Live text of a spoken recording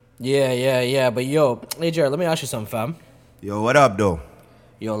Yeah. But yo, AJR, let me ask you something, fam. Yo, what up, though?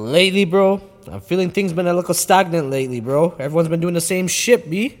 Yo, lately, bro, I'm feeling things been a little stagnant lately, bro. Everyone's been doing the same shit,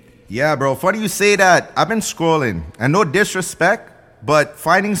 B. Yeah, bro, funny you say that. I've been scrolling, and no disrespect, but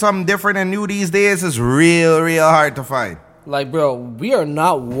finding something different and new these days is real hard to find. Like, bro, we are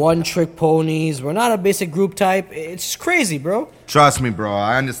not one-trick ponies. We're not a basic group type. It's crazy, bro. Trust me, bro,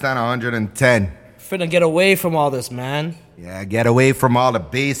 I understand 110. Finna get away from all this, man. Yeah, get away from all the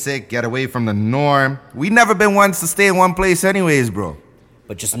basic, get away from the norm. We never been ones to stay in one place anyways, bro.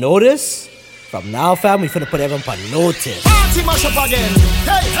 But just notice, from now, fam, we finna put everyone on notice. Party mash up again.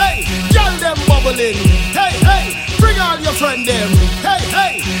 Hey, y'all them bubbling. Hey, bring all your friend them.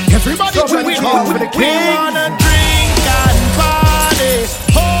 Hey, everybody drink. We wanna drink and party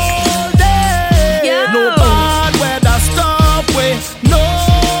all day. Yo. No bad weather stop we. No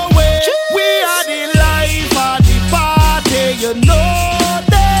way. We are the life of the party. You know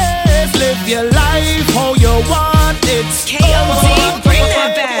this. Live your life how you want it. KOD, bring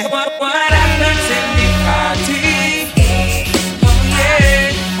that back. What happens in the party? Oh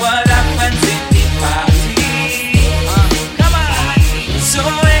yeah, what happens in the party? Come on, so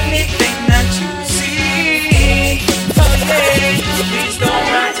anything that you see, oh yeah, please don't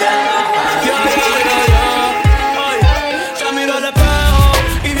matter. Yo, se miró al espejo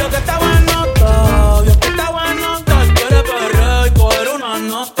y vio que estaba en nota. Quiere perrear y coger una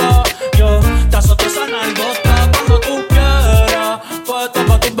nota. Yo te azoto esa nalgota cuando tú quieras. Puesto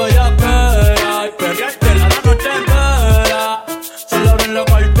pa' tus bellaqueras y perrearte la noche entera. Solo abren la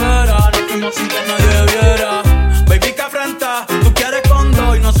cartera, nos fuimos sin que nadie viera. Baby, que afrenta, tú quieres con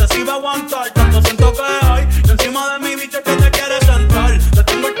dos y no sé si va a aguantar. Tanto siento que hay y encima de mi bicho que te quiere sentar. Te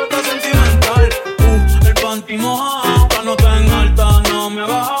tengo el toque sentimental. El panty mojado, la nota en alta no me ha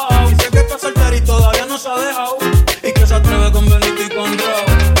bajado. Y sé que está soltera y todavía no se ha dejado. Y que se atreve con Benito y con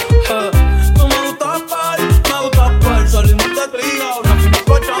Raúl. Tú me gustas par, salimos de trigao, nos fuimos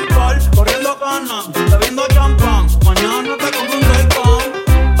por champal, corriendo cana, bebiendo champán, mañana te compro un Raycon.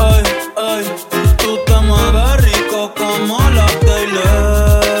 Ay, tú te mueves rico como las de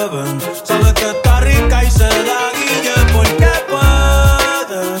Eleven. Sabes que está rica y se da guille porque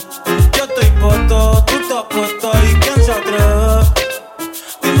puede. Yo estoy puesto, tú estás puesta y ¿quién se atreve?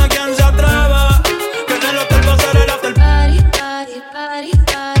 Dime quién se atreve, que en el hotel va a ser el after party.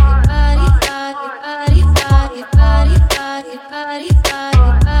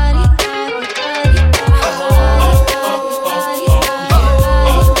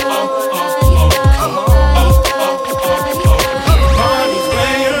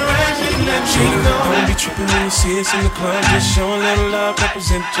 See us in the club, just show a little love,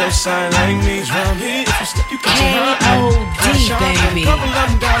 represent your side like me. Round here, if you step, you catch a baby. Couple of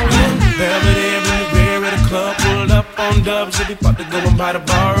them down in Belvedere, in the rear of the club, pulled up on dubs, if we about to go and buy the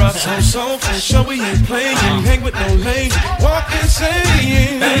bar up. So for sure we ain't playing, hang with no ladies, walk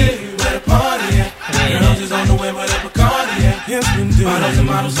insane. Hey, where the party at? Girls is on the way with a Bacardi at. Yes, we do. Models and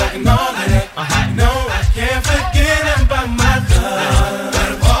models talking all of that. No, I can't forget about my love. Where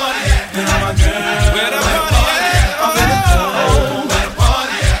the party at? And all my girls. Where the party at?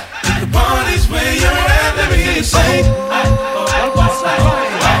 Say,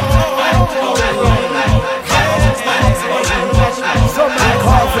 somebody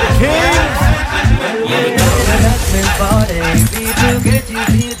call for the Kings. People get to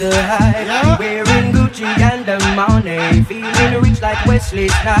feel the hype. Wearing Gucci and the money. Feeling rich like Wesley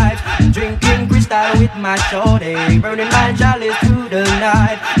Snipes. Drinking crystal with my shorty. Burning my chalice through the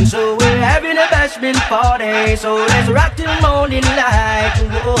night. So we're having a bashment party. So let's rock till morning light.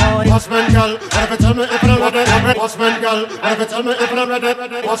 Bossman girl, what if you tell me if I'm ready? Bossman girl, what if you tell me if I'm ready?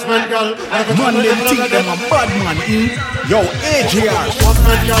 Bossman girl, what if you tell me if I'm ready? them a bad man, Yo, AJR.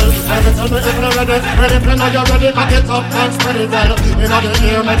 Bossman girl, what if you tell me if I'm ready? Ready, if you know you're ready, I get up and spread it well. You know the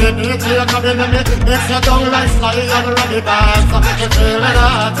ear, meditate, you come in and mix your tongue like slide and ready back. You feel it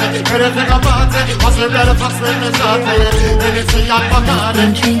hot, ready to take a party. What's the red fox when we start it? Then it's the young Bacardi.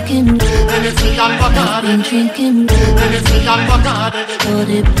 Then it's the young Bacardi. Then it's the young Bacardi. For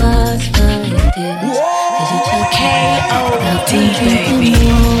the past 5 days, KOD, baby.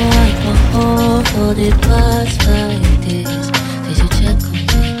 For the past 5 days, did you check on me?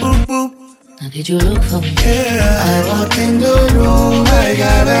 boop, boop. Now did you look for me? Yeah, I walk in the room, I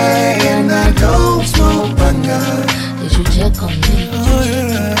got high and I don't smoke banga. Did you check on me? Oh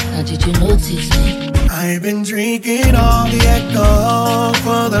yeah. Now did you notice me? I've been drinking all the alcohol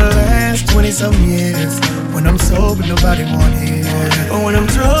for the last 20-some years. When I'm sober, nobody wanna hear. But when I'm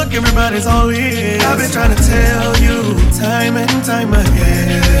drunk, everybody's all ears. I've been trying to tell you time and time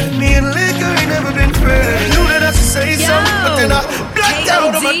again. Me and liquor ain't never been friends. Knew that I should say something, but then I blacked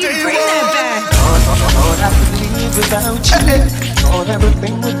out on my day one. Thought I could live without you. Thought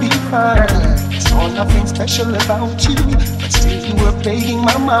everything would be fine. Saw nothing special about you, but still you were plaguing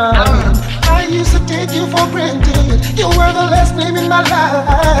my mind. I used to take you for granted. You were the last name in my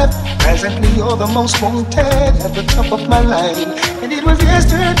life. Presently you're the most wanted at the top of my line. And it was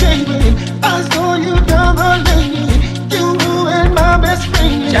yesterday when I saw you down the lane. You and my best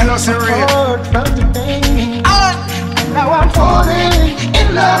friend. Jealousy apart from the pain. And now I'm falling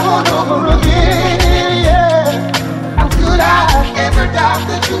in love all over again. Yeah. How could I ever doubt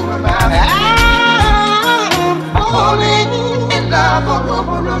that you were mine? I'm falling in love all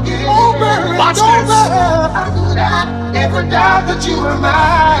over again. Over and over. How could I ever doubt that you were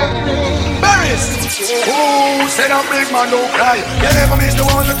mine? Barris! Oh, said a big man don't cry. You never miss the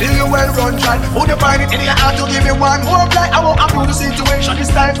one until you well run dry. Would you find it in your heart to give me one more flight? I won't abuse the situation, this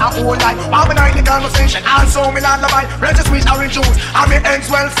time I won't lie. Harmonize the conversation, also me not lie. Red sweet orange juice, and me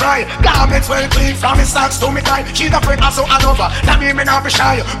eggs well fried. Garments well clean, from me socks to me tie. She's a friend, also another, that mean me not be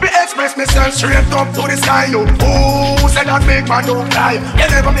shy. Me express myself straight up to the sky. Oh, said that big man don't cry. You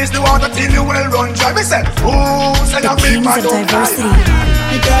never miss the water till you well run dry. Me said, oh, said that big man don't cry.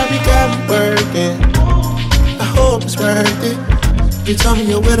 You got me working. I hope it's worth it. You tell me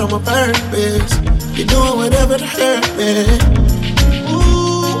you're with on my purpose. You're doing whatever to hurt me.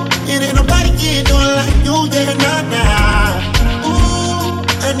 Ooh, it ain't nobody can do it like you, yeah, nah. Ooh,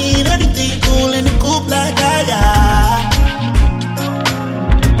 I need anything cool in the coupe like I got.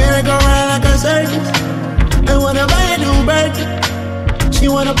 Merry go round like a circus. I wanna buy a new bird. She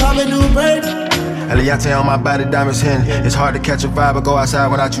wanna pop a new bird. Eliate on my body, diamonds hitting. It's hard to catch a vibe or go outside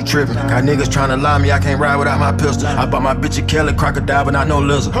without you tripping. Got niggas tryna lie me, I can't ride without my pistol. I bought my bitch a killer crocodile, but not no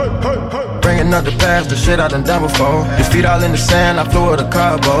lizard. Bringing up the past, the shit I done done before. Your feet all in the sand, I flew with a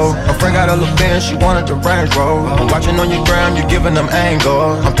carbo. My friend got a little Benz, she wanted the Range Rover. I'm watching on your gram, you giving them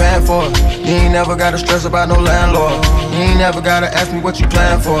angles. I'm paying for it. You ain't never gotta stress about no landlord. You ain't never gotta ask me what you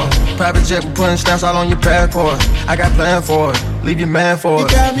plan for. Private jet, we putting stamps all on your passport. I got plan for it, leave your man for it.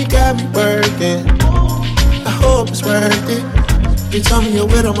 You got me working. I hope it's worth it. You tell me you're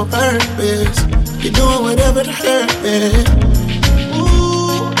with on my purpose. You're doing whatever to hurt me.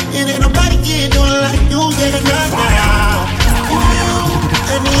 Ooh, it ain't nobody can do it like you, yeah, nah. Ooh,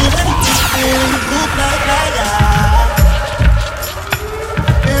 I need anything in the coupe like that.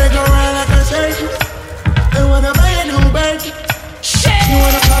 Merry go round like a circus. I wanna buy a new bird. You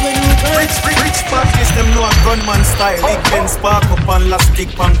wanna pop a new bird. Rich sparkies, them know a gunman style. Big Ben spark up and last stick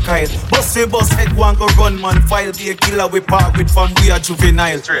pan Kyle. Bus head one go gunman file. Be a killer we park with from we are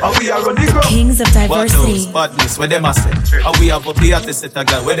juvenile. And we are running ground. Kings of diversity. Badness, where them a say. And we have up the artist set a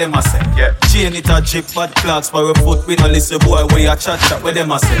guy, where them a say. Chain it a jip, bad clocks for a foot. We no listen boy, where you chat, where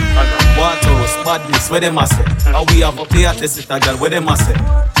them a say. Waterhouse, badness, where them a say. And we have up the artist set a guy, where them a say.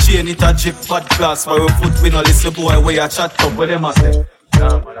 Chain it a jip, bad clocks for a foot. We no listen boy, where you chat up, where them a say.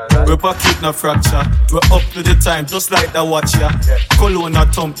 We're pocket no fracture. We're up to the time, just like the watcher. Cologne a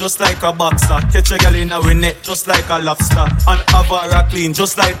thump, just like a boxer. Catch a girl in our net, just like a lobster. And Avara clean,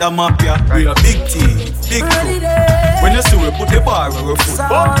 just like the mafia. We a big team, big crew. When you see we put the bar where we foot.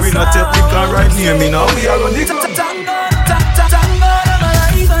 We not take the car right near me now. We are on the ground. I'm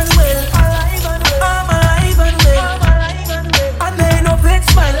alive and well. I'm alive and well. And they no fake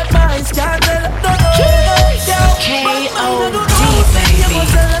smile at my eyes can't tell. K.O.D. baby.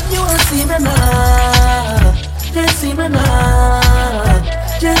 You see me now. Just see me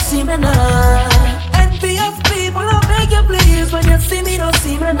now. Just see me now. Envy of people, I beg you please. When you see me, don't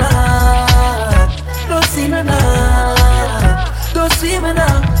see me now. Don't see me now. Don't see me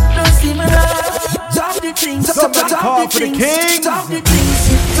now. Don't see me now. Talk the things, talk the things, talk the things,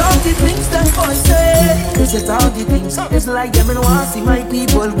 talk the things that boys say. They say talk the things. It's like them and want to see my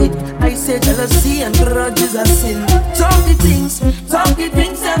people with. I say jealousy and grudges are sin. Talk the things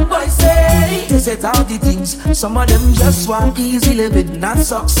that boys say. They say talk the things. Some of them just want easy living, not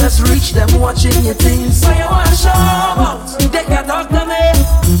success. Reach them watching your things. So you want to show out? They can talk to me.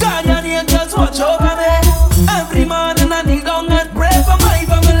 Guardian angels watch over me. Every morning I kneel down and pray for my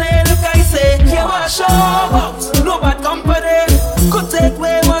family. Look, I say, you want to show out? No bad company could take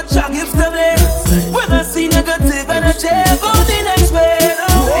away what you give to me. When I see negative energy, go the next way.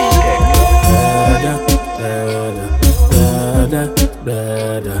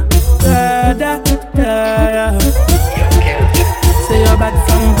 Say you're bad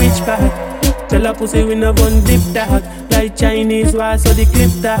from which part? Tell a pussy we no one dip dark. Like Chinese wall, so the clip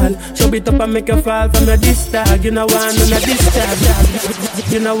tall. Show it up and make you fall from your disc tag. You know one on a disc tag.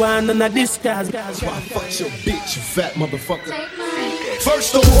 You know one on a disc tag. Fuck your bitch, you fat motherfucker.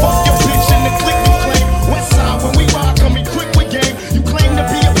 First off, fuck your bitch in the click we claim. West side when we ride, coming quick with game. You claim to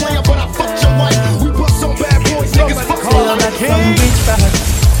be a player, but I fucked your wife. We bust some bad boys, niggas fuck all the king.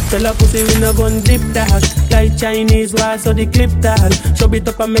 Tell a pussy we no gun dip tag. Like Chinese wall, so the clip tag. Show it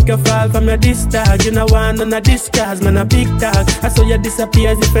up and make you fall from your disc tag. You know one on a disc cause man a big tag. I saw you disappear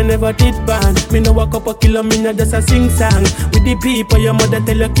as if I never did ban. Me no walk up a kilo, me no just a sing song. With the people your mother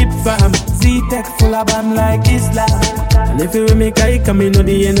tell you keep fam. Z-Tech full of bam like Islam. And if you make I come, me know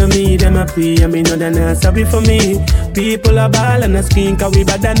the enemy. Them a pray and me know they not sorry for me. People a ball and a screen, cause we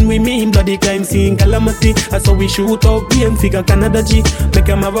bad than we mean. Bloody crime scene calamity. I saw we shoot out game figure Canada G. Make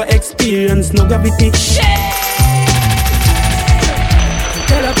them have a experience, no gravity.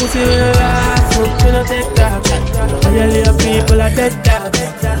 Tell a pussy when you laugh, we no take that. All your little people are dead that.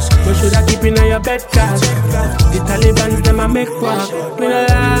 You shoulda keep in your bed cause the Taliban's them a make walk. We no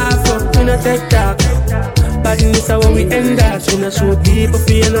laugh, we no take that. Badness is how we end that. We no show people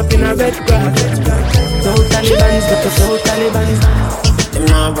feeling up in a red grass. No Talibans, but no Talibans. Them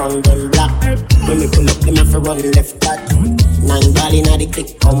now run them black. When me pull up, them have to run left back. 9 ball inna the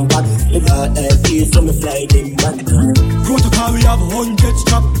click come back. Me got keys so me fly them back. Protocol we have 100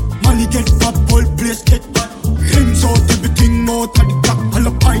 strap. Money get pop, whole place get back. Hands out, everything out of the clock. All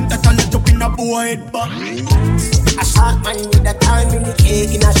a pint that I let up in a boy head back. A shot man with a time in the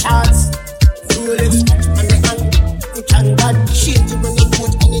cake in a shots. Rolex on the hand, you can bad. Shit you when you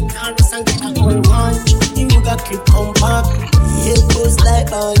put in the car and get a gun one. You got clip come back. It goes like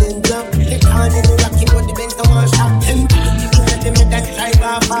ball and drop. The car in the rocky but the Benz don't want shot. Them they make that drive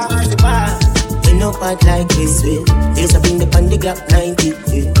off the bar. You know bad like this way. There's a bring the pan the Glock 90.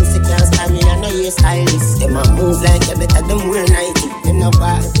 Pussy can't stand me and no hair stylist. Them a move like you better them wear 90. Them no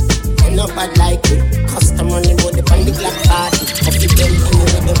bad, them no bad like it. Custom running with the pan the Glock 40. Coffee belt and you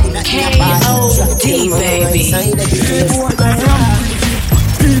with the bullet in a body. K.O.D. baby.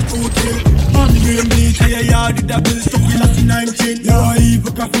 People kill. Money and bleach, I yard the double stuff with us in 19. Yeah,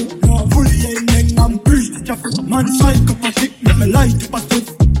 evil coffee. Fully ending, I'm pretty traffic. Man, psychopathic, make me light up a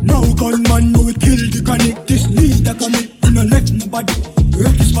stiff. Now gunman, no we kill the connect. This need a connect, we no left nobody.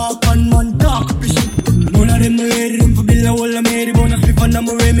 Rock is spark and man, dark up his shit. None of them ready, them for bill a whole of me. Bona flip and I'm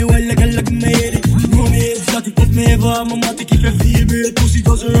a me well like a like me. No me head, static, put me ever, I'm a matic. If you feel me, pussy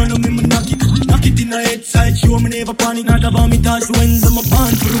doesn't run on me, man, knock it. Knock it in the head side, show me never panic. Not about me touch when I'm a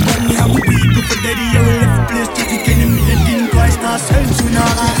band for the money. I'm a people for daddy, I will left place to the enemy. They think twice, not self to now.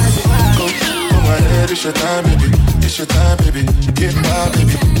 Go my head, it's your time, baby. It's your time, baby. Get my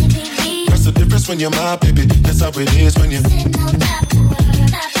baby. That's the difference when you're my baby. That's how it is when you.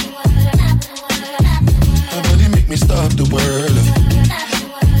 Nobody make me stop the world.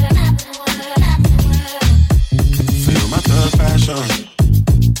 Feel my thug passion.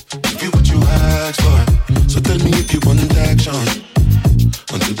 Give you what you asked for. So tell me if you want action.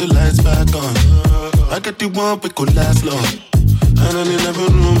 Until the lights back on. I got the one we could last long. And I never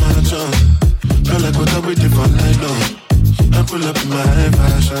knew my chance. Feel like what I waited for night long. I pull up in my high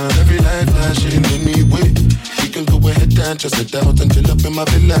fashion. Every light flashing anyway. We can go ahead and just head out and chill up in my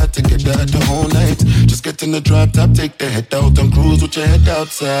villa. Take it out the whole night. Just get in the drop top, take the head out and cruise with your head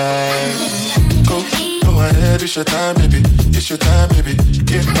outside. Go ahead, it's your time, baby. It's your time, baby.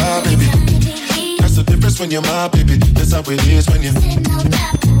 Get my baby. That's the difference when you're my baby. That's how it is when you.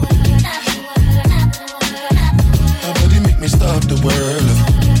 Nobody make me stop the world.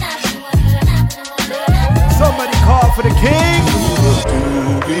 Somebody call for the king. What do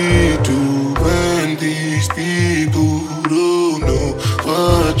we do when these people don't know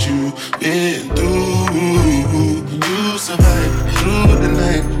what you've been through? You survive through the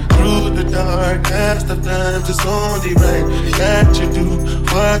night, through the darkest of times. It's only right that you do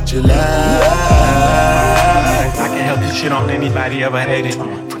what you like. I can help you shit on anybody ever hated.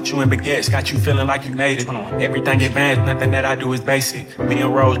 Put you in baguettes, got you feeling like you made it. Everything advanced, nothing that I do is basic. Me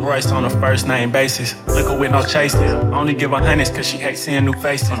and Rolls Royce on a first name basis. Liquor with no chasing. Only give her hundreds cause she hates seeing new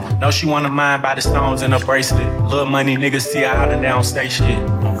faces. Know she wanna mind by the stones in her bracelet. Little money niggas see her out and down stay shit.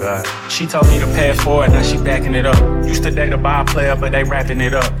 Oh God. She told me to pay it forward, now she backing it up. Used to date a bar player, but they wrapping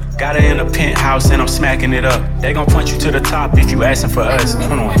it up. Got her in a penthouse and I'm smacking it up. They gon' point you to the top if you asking for us.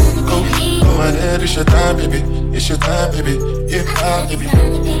 Hold on. Go ahead, it's your time, baby. It's your time, baby. Get my baby.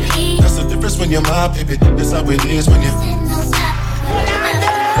 That's the difference when you're my baby. That's how it is when you.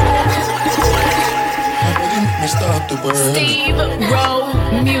 Nobody make me stop the world.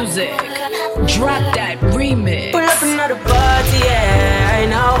 SteveRo music. Drop that remix. Pull up another party, yeah. I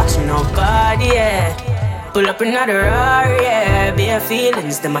ain't not watching nobody, yeah. Pull up another Rari, yeah. Bare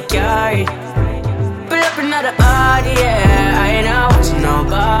feelings, them I carry. Pull up another party, yeah. I ain't not watching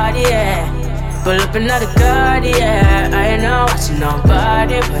nobody, yeah. Pull up another card, yeah. I ain't not watching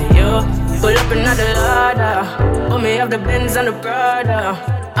nobody but you. Pull up another ladder. Put me up the Benz and the Prada.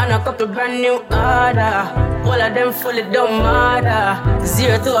 And a couple brand new order. All of them fully don't matter.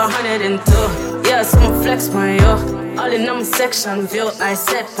 0 to 102. Yeah, some flex on you. All in my section view, I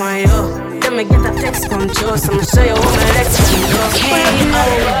set on you. Then me get a text control, so I'ma show you what my legs can do.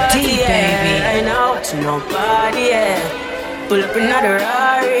 K-O-D, baby. I ain't not watching nobody, yeah. Pull up another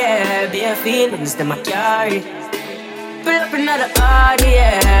Rari, yeah. Bare feelings, them I carry. Pull up another party,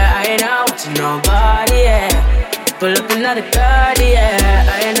 yeah. I ain't not watching nobody, yeah. Pull up another card, yeah.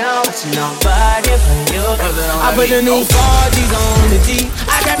 I ain't not watching nobody but you. I put the new 40s on the G.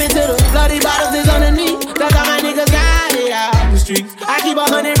 I grab into the bloody bottles is on the knee. Cause all my niggas got it out the streets. I keep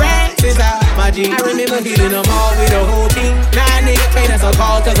 100 racks inside my jeans. I remember hitting them all with the whole team. Now niggas pay that's a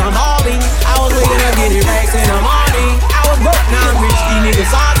call cause I'm hauling. I was waking up getting racks in the morning. I was broke, now I'm rich, these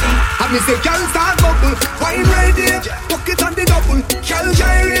niggas salty. I me say, girl start bubble, wine ready, pocket on the double, girl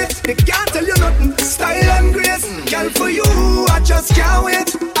gyrate, they can't tell you nothing, style and grace, girl for you, I just can't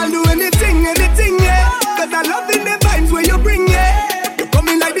wait, I'll do anything, yeah, cause I love in the vibes where you bring, yeah, you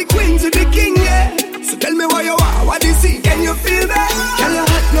coming like the queen to the king, yeah, so tell me what you are, what you see, can you feel that? Girl you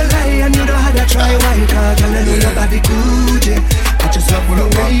hot no lie and you don't have to try wine, cause girl I know your body good, yeah, I just love the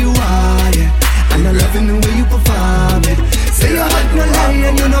way you are, yeah, and I loving the way you perform, yeah. Say your heart no lie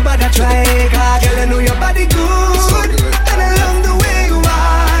and you know about that try. Girl, I know your body good, and I love the way you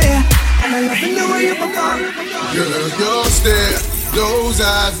are, yeah. And I love the way you perform. Girl, your stare, those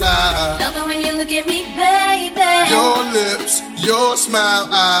eyes, Love it when you look at me, baby. your lips, your smile,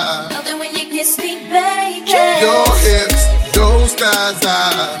 Love it when you kiss me, baby. your hips, those thighs,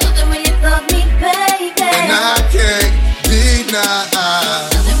 Love it when you love me, baby. and I can't deny.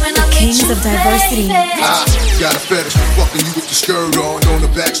 Kings of diversity. I got a fetish for fucking you with your skirt on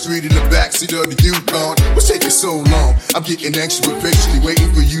the back street in the backseat of the Yukon. What's taking so long? I'm getting anxious but patiently waiting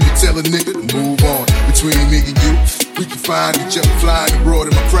for you to tell a nigga to move on. Between me and you, we can find each other flying abroad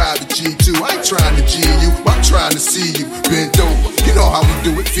in my private G2. I ain't trying to G you, I'm trying to see you bent over. You know how we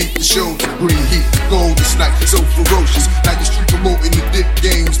do it, feet to shoulder, green heat, gold this night, so ferocious. Now you street promoting the dick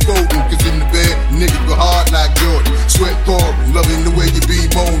game's folding. Cause in the bed, nigga go hard like Jordan. Sweat pouring, loving the way you be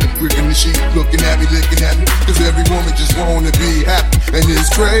moaning. Gripping the sheet, looking at me, licking at me. Cause every woman just wanna be happy. And it's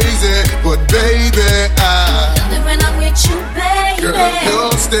crazy, but baby, I Love it when I'm with you, baby. girl,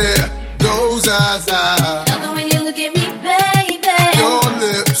 your stare, those eyes, Love it when you look at me, baby. your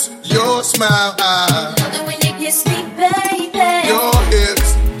lips, your smile, Love it when you kiss me, baby. your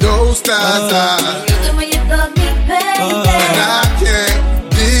hips, those thighs, Love it when you love me, baby. and I can't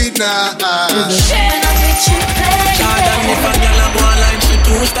deny. When I'm with you, baby. Jordan, if a girl a go online, she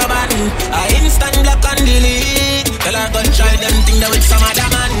too stubborn. I instant block and delete. Tell her go try them thing that with some other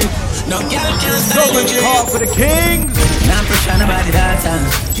man. No girl can stand with you. Call for the kings. Now push on nobody that time.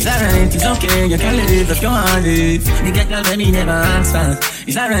 It's alright, it's okay, you can live if you want it. The girl let me never answer.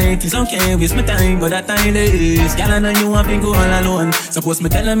 It's alright, it's okay, waste my time, but that time is. Girl, I know you want to go all alone. Suppose me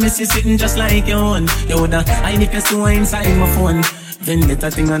tell her miss you sitting just like your own. You woulda, I need to see inside my phone. Vendetta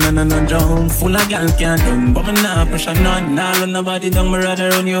thing on no drum. Full of gal can't done. But me nah pressure none. Nah run nobody down, me rather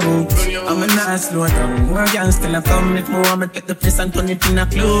run you. I'm a nice slow down. More gal still a come. If me want me take the place and turn it in a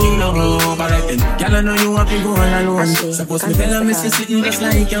clue. Alright then, gal I know you want to go all alone. Suppose me tell her miss you sitting just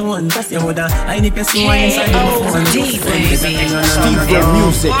like your one. You woulda, I need to see inside my phone. SteveRo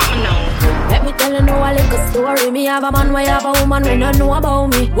music. Let me tell you now a little story. Me have a man, why have a woman when I know about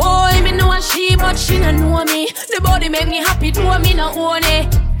me. Boy, me know a she, but she don't know me. The body make me happy, to me no own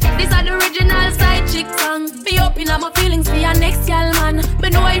it. This are the original side chick song. Be open on my feelings for your next girl, man. Me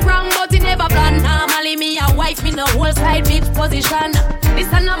know it wrong, but it never plan. Normally me a wife, me no whole side bitch position.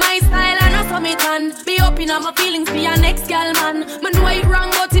 This are not my style and I saw me done. Be open on my feelings for your next girl, man. Me know it wrong,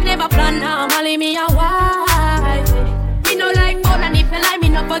 but it never plan. Normally me a wife. Me no like fun and if you like me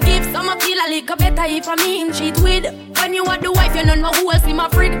no forgive. Some a feel a little better if I mean cheat with. When you are the wife you don't know who else be my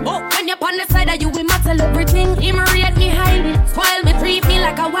freak. Oh, when you're on the side of you we matter everything. Him rate me highly, spoil me, treat me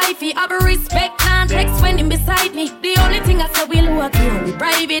like a wifey. Have a respect and text when him beside me. The only thing I say we'll work here be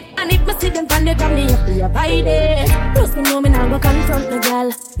private. And if me see them from the gram me have to avoid it. Plus me know me now go confront no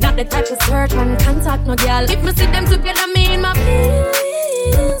girl. Not the type of search and contact no girl. If me see them together me in my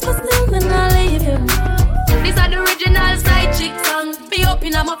feelings, but still me not leave you. This are the original side chick song. Be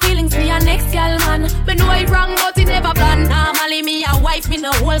open on my feelings for your next girl, man. Me know it wrong, but it never plan. Normally Molly, me a wife, me no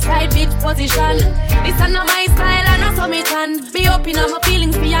whole side bitch position. This a not my style and a submission. Be up in my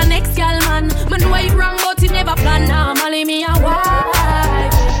feelings, be a next girl man. Man know it wrong, but it never plan. Now Molly, me a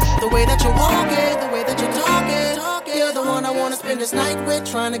wife. The way that you walk it, the way that you talk it, you're the one I wanna spend this night with.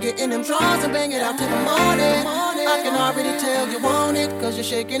 Trying to get in them drawers and bang it out till the morning. I can already tell you want it, cause you're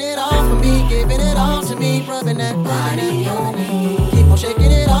shaking it off for me, giving it all to me, rubbing that body on me. Keep on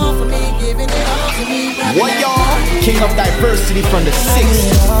shaking it off for me, giving it all to me. What y'all? King of diversity from the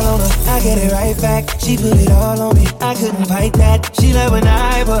 6th. I get it right back. She put it all on me. I couldn't fight that. She like when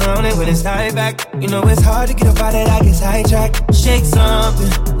I put on it when it's tied back. You know it's hard to get up out of that, I get sidetracked. Shake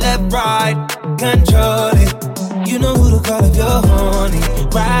something, left, right, control it. You know who to call if you're horny.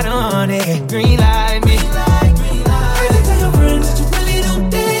 Ride on it, green light me. Really tell your friends that you really don't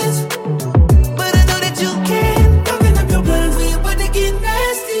dance, but I know that you can. Talking up your plans when you're about to get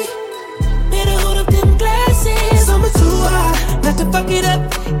nasty. Better hold up them glasses. Summer too hot, not to fuck it up.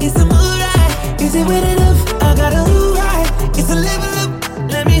 It's a mood right. Is it wet enough? I got a new ride. It's a level up.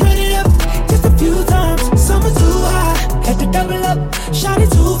 Let me hit it up just a few times. Summer too hot, had to double up. Shot it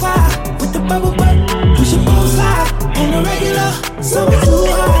too far with the bubble butt. Push it both sides on the regular. Summer too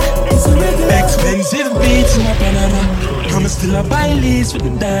hot, it's a regular. Expensive beats in my Panama. I'm still a buy leads with the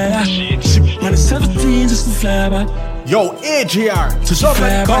data. Ship on the 17 just to fly back. Yo, AJR,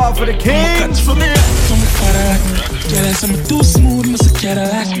 somebody call for the king. Catch for me, I'm a Cadillac. Jealous, I'm too smooth, Mr.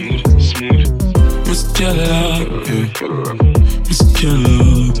 Cadillac. Mr. Cadillac, Mr.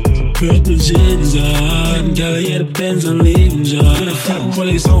 Cadillac. Purple jeans on, girl, yeah, the Benz on leaving, John. The fuck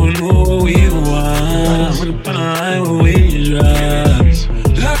police don't know what we want. With the pine, what we drive.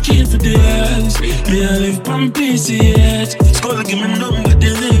 Lock in for the ass, me I live from PCH. Scholar give me nothing, but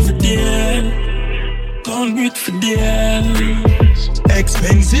they live for the end. Don't breathe for the end.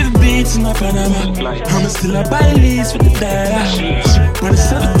 Expensive beats in my Panama. I'm still a buy leads with the data. When it's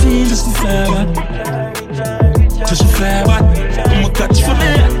 17, just to fly back. Just to fly back. I'm a catch for me.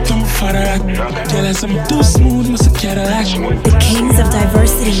 I'm a father. Jealous, I'm too smooth, Mr. Cadillac. The kings of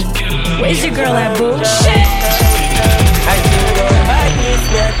diversity. Where's your girl at, boo? I feel go badness,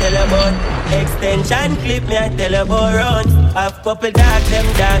 me I tell about. Extension clip, me I tell about runs. Half couple dark, them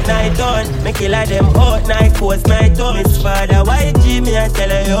dark night on. Me kill them hot night, post night on. Miss father YG, me I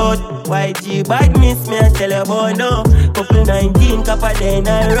tell you out. YG badness, me I tell you about now. Couple 19, couple then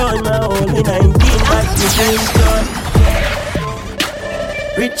I run. My only 19, badness is done.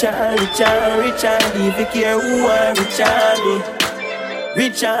 Richer, if you care who are richer me.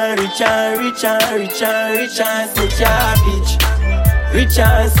 Richer, switch your pitch.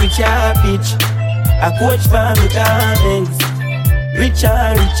 Richer, switch your pitch. I coach for me garments.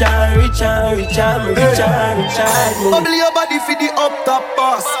 Richer. Bubble your body for the up top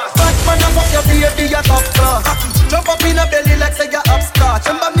boss. Fat man, I fuck your baby, your top class. Jump up in a belly like say you're upstart.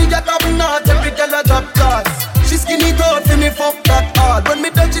 Remember me, you're top notch, every girl a drop class. She skinny good for me, fuck that hard. When me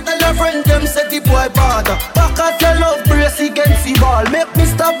touch it, tell your friend them say the boy bad. Back at your love, brace against the ball. Make me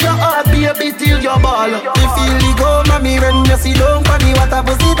stop your heart, baby, till your ball. You feel the go, mommy, when you see don't funny. What a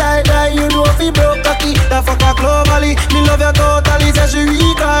pussy die, you know if he broke cocky. The fuck a globally, me love you totally. Say she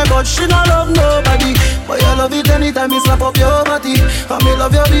weak, but she not love nobody. But you love it anytime me slap up your body. And me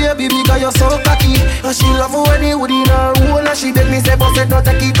love your baby because you're so cocky. And she love when you would in her hole. And she tell me say, boss it not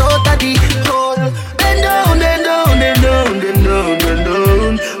take it out of the hole. Bend down.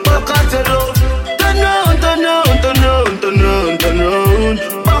 Back at your love. Turn round.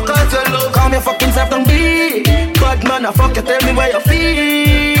 Back at your love. Call me fucking self don't be. Bad man, I fuck you, tell me where you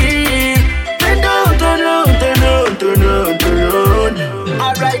feel. Bend down.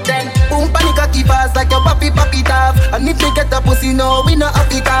 Alright then. Boom panic a keep us like your papi tough. And if me get a pussy no, we not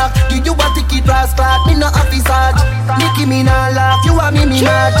happy talk. Give you a ticket last flat, me not happy sad. Nicki me not laugh, you a me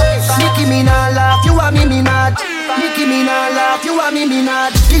mad. Nicki me not laugh, you a me mad. Nicki me not laugh, you a me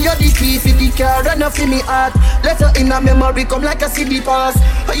mad. Give you the key for the car, run off in me heart. Letter in a memory come like a CD pass.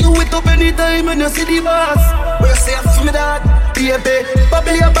 Are you wait up anytime when you see the boss? Where you say for me that, baby.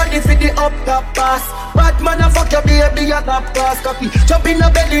 Bubble your body for the up top pass. Bad man a fuck your baby, your top class copy. Jump in a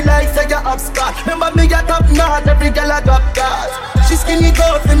belly like say you upstart. Remember me your top notch, every girl a drop gas. She skinny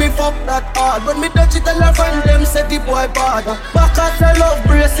good for me fuck that hard. When me touch it tell her friend them say the boy bad. Back at the love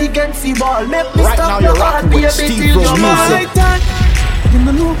brace against the ball. Make me right stop now your you're heart, rocking with baby, till SteveRo you music. You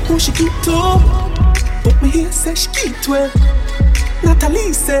don't know who she keep to, but me here say she keep to it.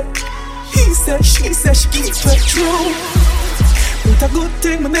 Natalie said, he said, she said she keep to it true. With a good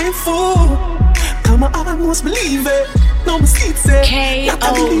thing my name for, come I almost believe it. No me sleep say,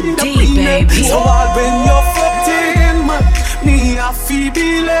 K.O.D. baby. So all when you're 14, man, me I feel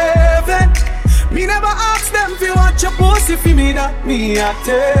believe it. Me never ask them if you watch your pussy for me that me I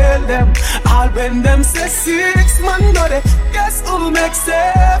tell them. All when them say 6 man got it, guess who make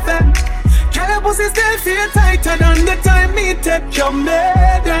 7? Can your pussy still feel tighter than the time me take your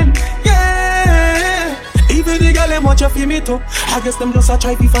maiden? Yeah. Even the girl them watch you feel me too. I guess them just a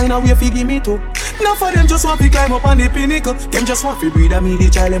try to find a way to give me too. Now for them just want to climb up on the pinnacle. Them just want to breed and me the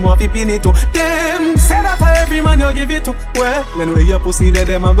child them want to pin it too. Them say that for every man you give it to. Well, when we your pussy there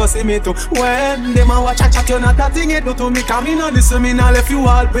them a go see me too. When them a watch a chat you not that thing it do to me. Cause me not listen me not left you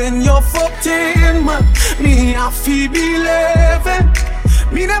all when you're 14 man. Me a feel believing.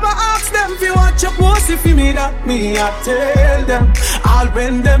 Me never ask them if you watch your pussy for me that me I tell them. All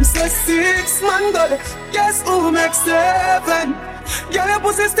when them say 6 man got it, guess who makes 7? Girl, your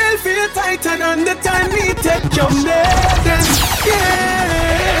pussy still feel tighter than the time me take your maiden.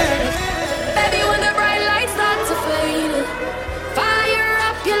 Yeah. Baby, when the bright lights start to fade, fire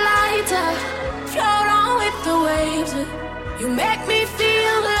up your lighter, float on with the waves. You make me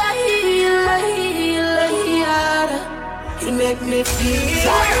feel like you make me feel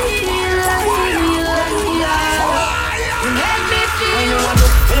like you make me feel.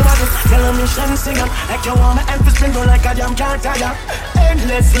 Tell a mission singer, like you want my emphasis spring like a damn can't tire.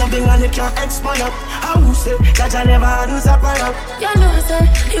 Endless loving and it can't expire. How you say that I never lose a fire? You know, sir,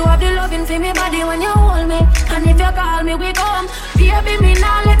 you have the loving for me body when you hold me. And if you call me, we come. Baby, me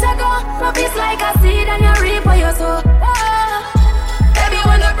now let her go. My peace like a seed and you reap for your soul. Baby,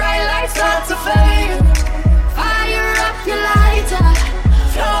 when the bright lights start to fade, fire up your lighter,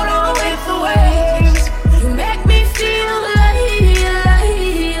 float on with the waves. You make me feel like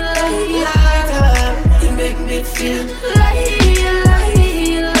you make me feel like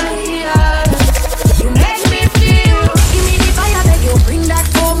you make me feel. Give me the fire, beg you bring that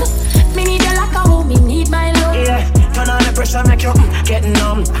home. Me need you like a home, me need my love. Yeah, turn on the pressure, make you get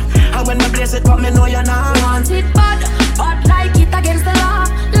numb. And when me place it, but me know you're not want it bad, but like it against the law.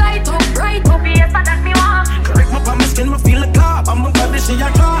 Light up, bright up, yes, that me want. Correct my my skin, me feel the car. I'm a body, she a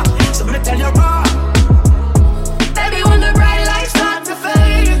car. So me tell you raw. Baby, when the bright lights start to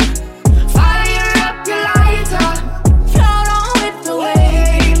fade, fire up your lighter, float on with the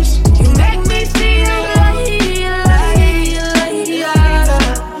waves. You make me feel like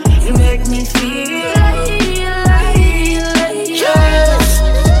you make me feel like yes.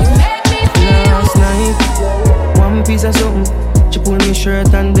 You make me feel. Last night, one piece of something, she pulled me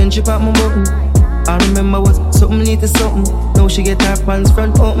shirt and then she popped my button. I remember was something lead to something. Now she get her pants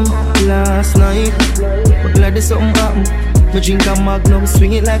front open. Last night, but glad there's something happen. Me drink a Magnum,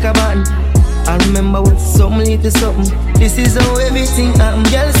 swing it like a button. I remember was something lead to something. This is how everything happen.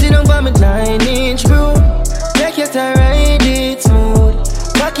 Girl, sit down by me 9-inch broom. Take your time, ride it smooth.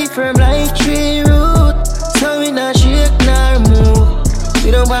 Cock it firm like tree root. So we not shake nor move.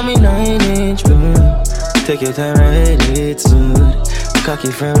 Sit down by me 9-inch broom. Take your time, ride it smooth.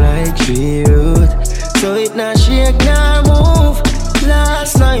 Cocky firm like tree root. So it not shake nor move.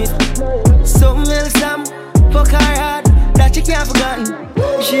 Last night, something else fuck her hard. That she can't forgotten.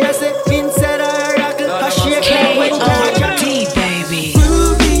 She has said inside her rockle. I shake her when K-O-D, baby.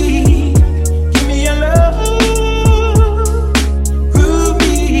 Ruby, give me your love.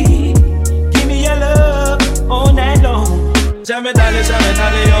 Ruby, give me your love all night long. Show me dolly,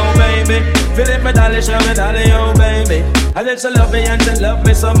 oh baby. Feel it, me dolly, show me dolly, oh baby. And then she love me and she love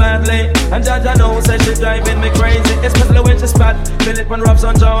me so madly. And Jaja knows that she driving me crazy. Especially when she spot Philip and Rob's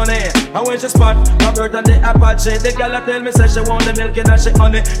on Johnny. And when she spot Robert and the Apache. The girl that tell me say she want the milk and she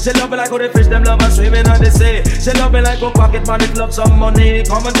honey. She love me like how the fish them love and swimming on the sea. She love me like how pocket money love some money.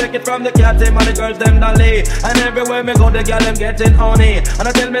 Come and take it from the cat team and the girls them dolly. And everywhere me go the girl them getting honey. And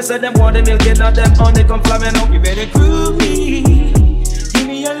I tell me say them want the milk and not them honey. Come fly me now. You better groove me. Give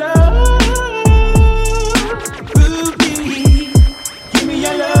me your love.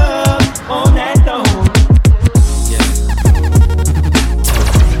 Your love all night long.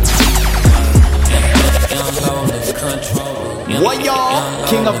 What y'all?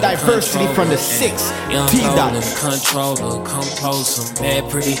 King of diversity from the 6 T-Dots. Controller, compose some bad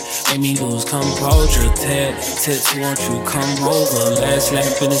pretty, make me lose composure. Ted, tits, won't you come over? Last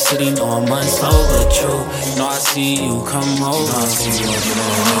lap in the city, no I'm unsober. True, no I see you come over.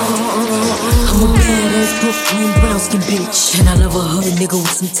 I'm a badass Brooklyn brown skin bitch, and I love a hood nigga with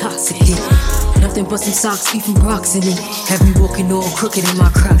some toxic dick. Nothing but some socks, beef and rocks in it. Have me walking all crooked in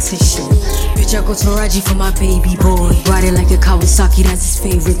my Crocs and shit. Bitch, I go to Raji for my baby boy. Ride it like a Kawasaki, that's his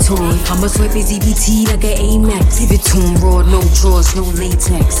favorite toy. I'ma swipe his EBT like an A-Max. Give it to him raw, no drawers, no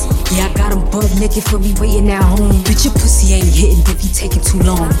latex. Yeah, I got him butt naked for me waiting at home. Bitch, your pussy ain't hitting if he taking too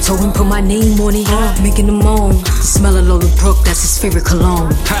long. Told him put my name on it, making him moan. The smell of Lola Brooke, that's his favorite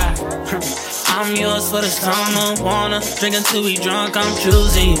cologne. I I'm yours for the summer. Wanna drink until we drunk, I'm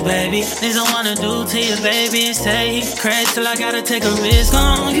choosing you, baby. Things I wanna do to you, baby. Stay crazy till I gotta take a risk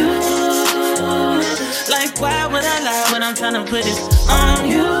on you. Like, why would I lie when I'm tryna put this on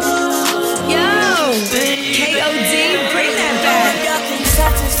you? Yo, baby. KOD, bring that back. Y'all can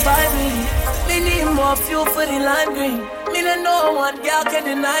satisfy me. Me need more fuel for the lime green. Me no one y'all can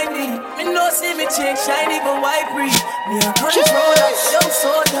deny me. Me no see me chick shiny but white breed. Me a controller, young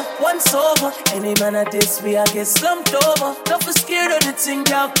soldier, once over. Any man at this way I get slumped over. Don't be scared of the thing,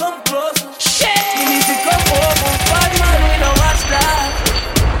 y'all come closer. Shit, you need to come over. Bad man, we don't watch that.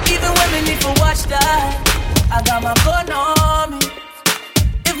 Even when we need to watch that, I got my gun on me.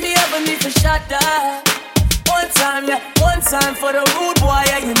 If me ever need to shot that. One time, yeah, one time for the rude boy,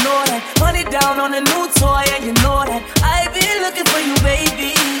 yeah, you know that. Money down on a new toy, yeah, you know that. I been looking for you,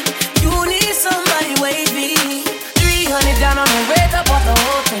 baby. You need somebody wavy. 300 down on the red, I bought the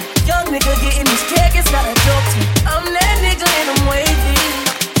whole thing. Young nigga getting this cake, it's not a joke to me. I'm that nigga and I'm wavy.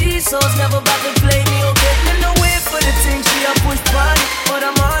 These souls never about to play me, okay? In the way for the thing, she a push party. But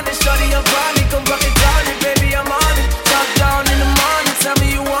I'm on it, shorty, your body. Come rock it down, it, baby, I'm on it. Top down in the morning, tell me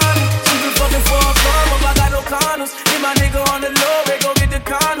you want it. She been fucking for a farm, I got no condoms. Hit my nigga on the low, they go get the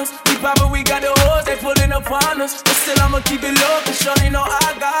condoms. We poppin', we got the hoes, they pullin' upon us. But still I'ma keep it low, cause shorty know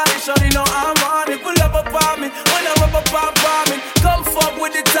I got it. Shorty know I'm on it. Pull up upon me, when I rub up on bombing. Come fuck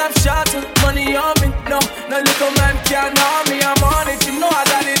with the top shots, money on me. No little man can't harm me. I'm on it, you know I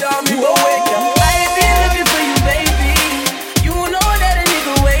got it on me. But wait, I ain't been looking for you, baby. You know that a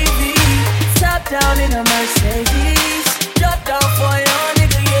nigga wavy. Top down in a Mercedes. Drop down for your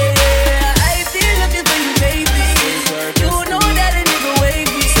nigga, yeah. I ain't been looking for you, baby. You know that a nigga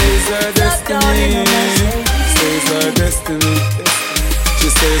wavy. Top down in a Mercedes. Says our destiny. She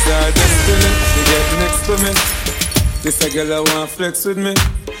says our destiny. She get next to me. This a girl I want flex with me,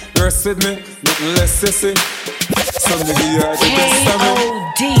 rest with me, nothing less sissy. Some nigga are the best of me.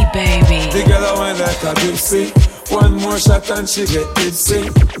 KOD, baby. The girl I want like a gypsy. One more shot and she get tipsy.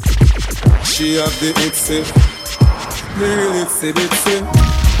 She have the itsy, the real itsy bitsy.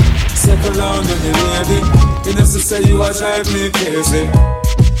 Settle down on the lady. You know to say you a drive me crazy.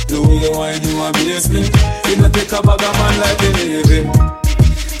 The way you whine you amaze me. You know take a bag of man like the Navy.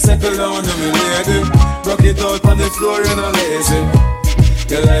 Settle down on me lady. Rock it out on the floor, you're not lazy.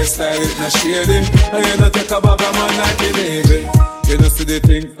 Your lifestyle is not shady. And you don't take a bag of man like the Navy. You don't see the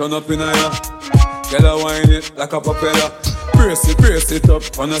thing turn up in a ya. Girl I whine it like a propeller. Brace it up,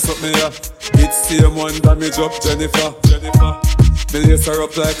 and I suck me ya. It's same one damage up Jennifer. Me lace her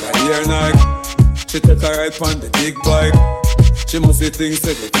up like a ear knife. She take a ride on the big bike. She must see things,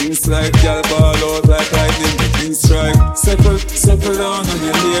 say the things like y'all ball out like lightning, the things strike. Settle down on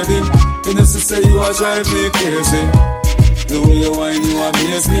your lady. You know to say you a drive me crazy. The way you whine you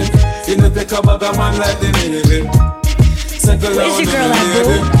amaze me. You know take a bag of man like the Navy. Settle down on your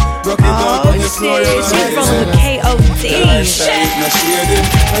lady. Rock it out on your floor, you're shit, from the KOD. Shit. You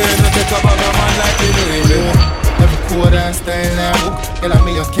know take a bag of man like the Navy. Every quarter and style now. Girl, I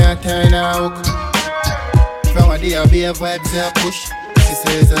mean you can't turn out. From a day I be a vibes and push. She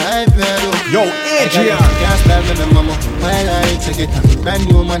says I pedal. Yo, AJR. Can't style with me mama. While I check it out. Brand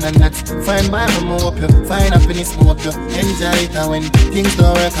new man and that. Find my mama up you. Find happiness more up you. Enjoy it and when things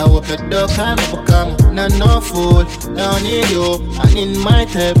don't work I hope you don't come become. Not no fool. Don't need you. And in my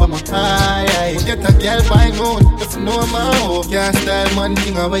type I'm a high. Get a girl by moon. If you know my hope. Can't style man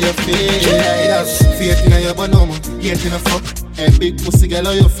thing away your face. Faith in your bonoma. Hate in a fuck. Hey, big pussy girl,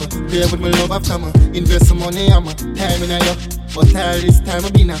 how you for? Play with my love after me. Invest some money, I'm a time in a yo. But all this time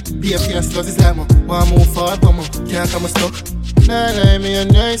I've been a be a fierce cause it's like me. Wanna move forward, but me can't come stuck. Nah, lie me a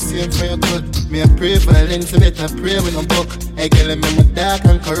nice same for your good. Me a pray violence, so better pray with no book. Hey, girl, me dark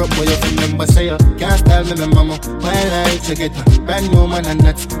and corrupt, but you remember say you can't style me, mama. While I check it out, brand new man and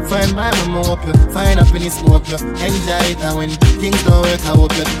that. Find my mama up you, find happiness more up you. Enjoy it and when things don't work, I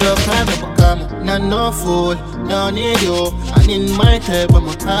hope you don't climb up a come. Not no fool, don't need you. And in my type, I'm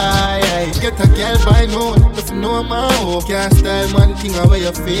a high. Get a girl by noon, if you know my hope. Can't style man thing away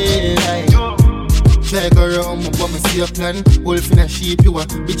you feel like. Try go around, but me see a plan. Wolf in a sheep, you a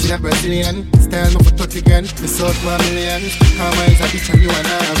bitch in a Brazilian. Stand up for 30 grand, me south 1 million. How my is a bitch and you and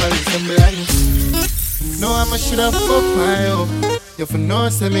I have a resemblance. No, I should have fucked my up. You for no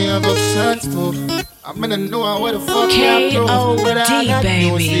send me have options too. I'm gonna know what the fuck KOD,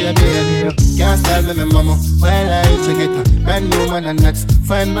 baby. Can't style me, mama. While I check it out. Brand new man and nuts.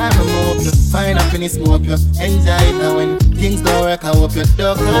 Find my mama up you. Find happiness more up you. Enjoy it and when things don't work, I hope you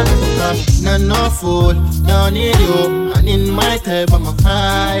don't come. Not no fool, don't need you. And in my type, I'm a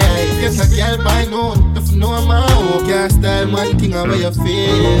high. Get a girl by noon. If you know my hope. Can't style man thing away you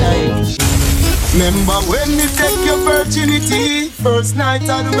feel like. Remember when you take your virginity, first night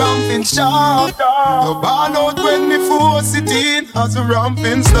at the ramping shop. You ball out when me force it in, as the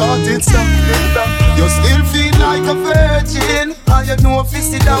ramping started. You still feel like a virgin, and you know if you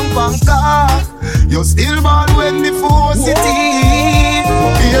sit down Bangkok. You still ball when me force it in.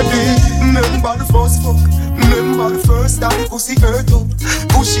 Baby, remember the first fuck. Remember the first time pussy hurt up.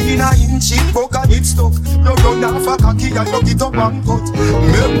 Pussy in a inch, buck and it stuck. You run off a cocky and you get up and cut.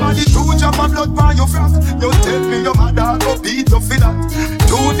 Remember the 2 drop of blood by your frack. You tell me your mother go beat you for that.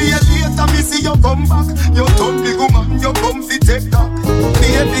 2 days later me see you come back. You turn the woman, you come fi take that.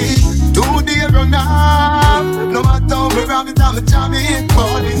 Baby, 2 days run off. No matter how me ram it, I'm a jamming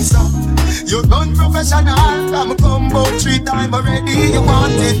morning song. You done professional, I'm come about 3 times already. You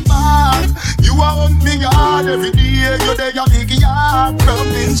want it back. You are on me yard every day. You there your big yard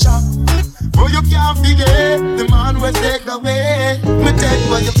ramping shop. Oh, you can't forget the man will take away. Me take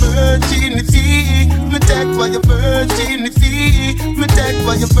for your virginity. Me take for your virginity. Me take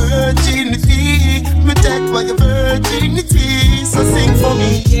for your virginity. Me take for your virginity. So sing for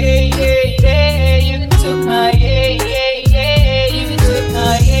me. Yeah, yeah, yeah. You took my yeah, yeah, yeah. You took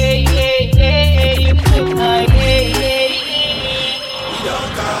my yeah, yeah, yeah. You took my yeah, yeah, yeah. We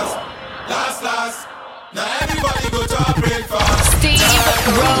don't cast. Last. Now everybody go to our breakfast.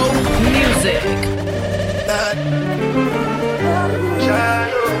 SteveRo Music.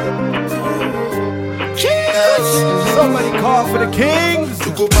 Somebody call for the kings. To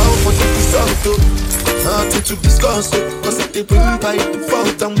go bow for the Santo. Nothing to discuss it. Cause if they bring by the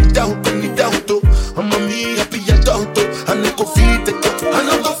fault and without any doubt. I'm a me happy adult. And I go feed the girl. And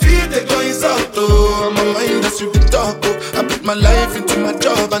I go feed the girl insult. I'm a mind that's you the talk. I put my life into my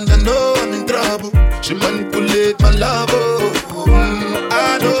job and I know I'm in trouble. She manipulate my love.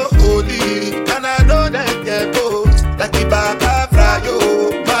 I know holy. And I know that get both. Like the back of Frayo.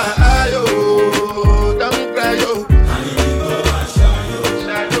 My ayo. Don't cry yo.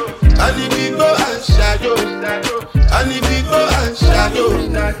 And if we go and shadow. And if we go and shadow.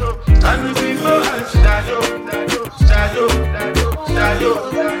 And if we go and shadow. Shadow. And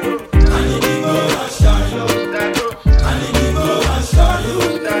if we go and shadow. And if we go and shadow.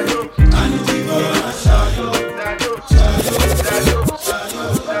 And if we go and shadow.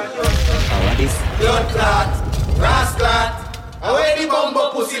 Blood clot, grass clot. Away the bumbo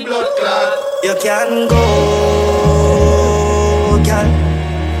pussy blood clot. You can go, girl.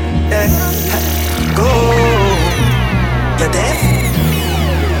 Go. You deaf?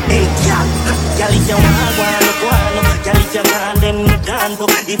 Hey, girl. Girl, if you want, go on. Girl, if you can't, then you can't go.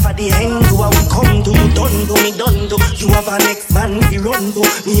 If at the end you will come to, you done to, me done to. You have an ex man, you run to.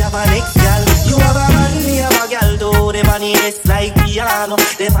 Me have an ex girl. You have a man, me have a girl too. They funny dress like piano.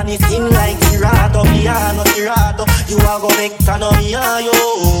 They funny sing like Tirato, piano, Tirato. You are go back to no me, yo.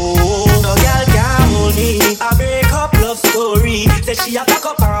 No girl can't hold me. I break up love story. Say she a pack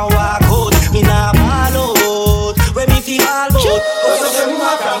up and walk out. Me nah ball out. When me feel all out. Cause of them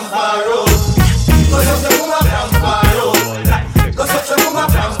a from far road. Cause of them a from far road. Cause of them a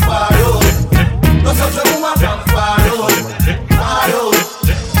from far road. Cause of them a from far road. Far road.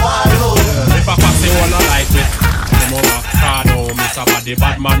 Far road. If I pass it all like it, the mama can't know Miss a body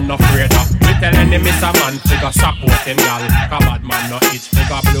bad man no afraid of. We tell any Miss a man figure support him gal. Cause bad man no itch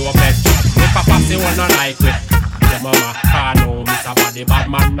figure blow up head. If I pass it all like it, the mama can't know Miss a body bad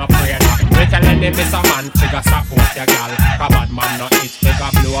man no afraid of. We tell any Miss a man figure support your gal. Cause bad man no itch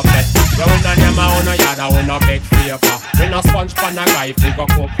figure blow up head. You no name a no yard a no beg paper. We no sponge pan a guy figure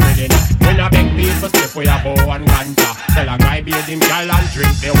cook with it. We no beg people slip with a bow and ganja. Tell a guy bathe him gal and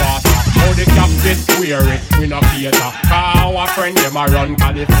drink the water. How the captain wear it, we no cater. Cause our friend them a run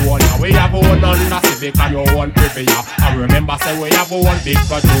California. We have one Honda Civic and your one Privia. And remember say we have one big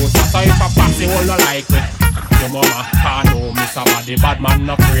producer. So if a pass it all no like it, your mama can't know Miss a body bad man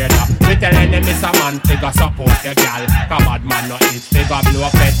no afraid of. We tell any Miss a man figure support your gal. Cause bad man no itch figure blow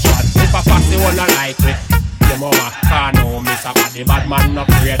up petrol. If a pass it all no like it, your mama can't know Miss a body bad man no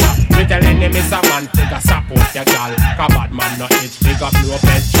afraid of. We tell any Miss a man figure support your gal. Cause bad man no itch figure blow up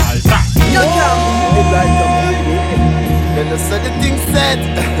petrol. You can't believe it like a baby. Then I said the thing said.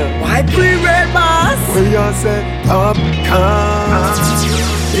 Why pre-red boss? When you said top can.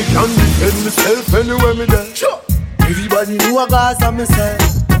 You can defend myself anywhere me there. Sure. Everybody know a cause of myself.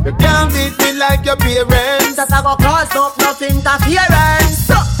 You can't beat me like your parents. That I go cause up nothing interference.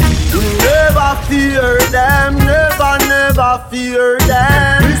 Never fear them, never fear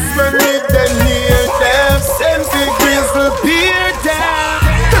them. This when live them near them. Same big grizzle peer them.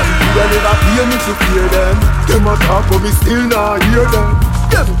 You never fear me to fear them. Them a talk but me still not hear them.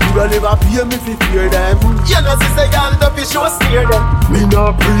 You never fear me to fear them. You know say y'all don't be sure steer them. Me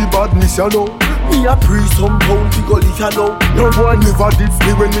not pre-badness you know. Me a pre some pound to go live ya know. No boy never did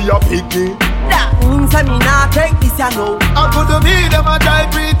me when me a pick me. That means I me not take this ya know. I go to me them a die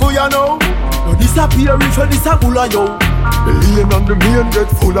breathe for ya know. No disappear if you disappear yo. The lane and the main get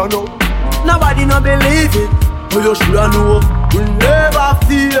full of no. Nobody no believe it, but you shoulda know. We never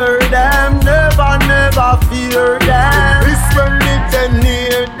fear them, never fear them. This when it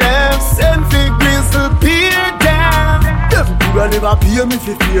near them, send big gristle peer them. Them coulda never pay me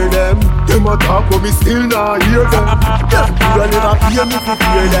fi fear them. Them a talk but me still not hear them. Them coulda never pay me fi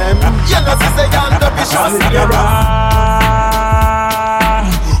fear them. Jealous is a young vicious.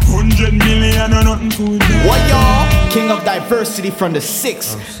 100 million or nothing to do. What y'all? King of diversity from the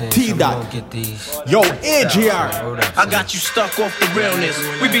 6 T-Dot. Yo, AJR. I got you stuck off the realness.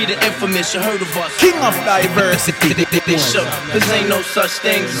 We be the infamous, you heard of us. King of diversity. They shook, cause ain't no such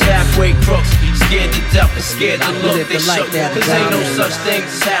thing as halfway crooks. Scared to death and scared to look. They shook, cause ain't no such thing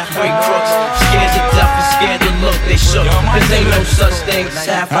as halfway crooks. Scared to death and scared to look. They shook, cause ain't no such thing as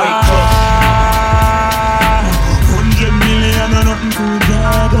halfway crooks. 100 million or nothing to do.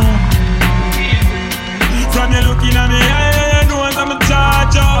 From you looking at me, I know I'm a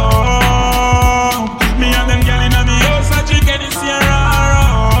charge up. Me and them girl in me house, I drink any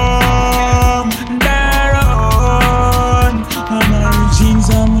rum. They're on. My jeans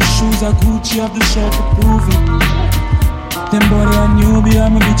and my shoes are Gucci, have the shirt to prove it. Them body a newbie,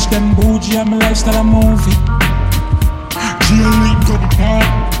 I'm a bitch, them bougie, I'm a lifestyle, a movie. Jail link up apart,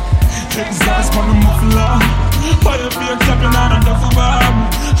 exhaust on the muffler. Fire beer tapping on a duffel bag.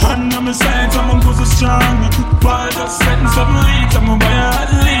 Hand on my side, I'm on so strong. Ball just setting something late. I'm a boy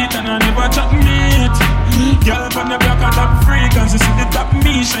athlete and I never chat meat. Girl from the block I top freak and she see the top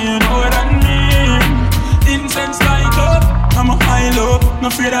me, so you know what that mean. Incense light up, I'm a high look, no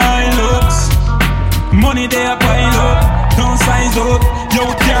afraid of high looks. Money they a pile up, don't size up, yo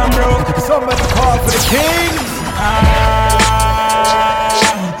damn bro. Somebody call for the king.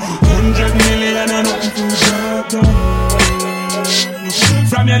 100 million and nothing to drop down.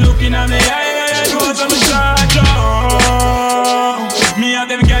 From you looking at me, I know I'm a charge up. Me and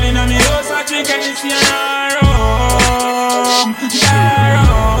them girl in me house, I drink and it's rum.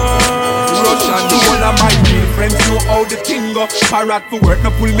 Russian, the whole of my real friends know how the thing go. Parrot for work, no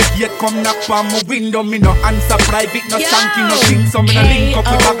pull me gate, come knock on my window. Me no answer private, no shanky, no thing. So me no link up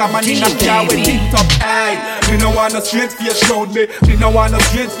with a man in a car with tint up. Aye, me no want no straight face round me. Me no want no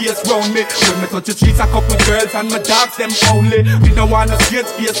straight face round me. When me touch the streets, a couple girls and my dogs them only. Me no want no straight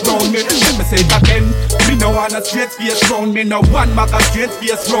face round me. Let me say it again. Me no want no straight face round me. No one mag a straight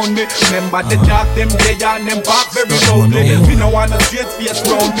face round me. Remember the dog them dead and them back very loudly. Me no want no straight face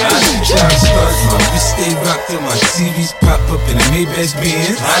round me. We stay rocked till my TVs pop up in the Maybach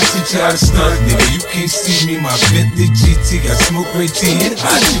Benz. I teach y'all to stunt, nigga. You can't see me. My Bentley GT got smoke right in.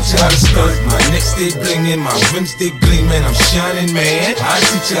 I teach y'all to stunt. My neck stay blingin', my rims stay gleamin'. I'm shining, man. I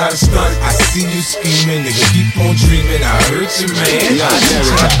teach y'all to stunt. I see you scheming, nigga. Keep on dreaming. I hurt you, man. I teach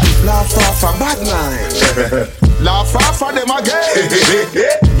y'all to laugh off a bad line. Laugh off of them again.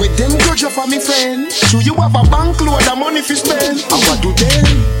 With them grudge for me friend. Should you have a bank load of money for spend? And what do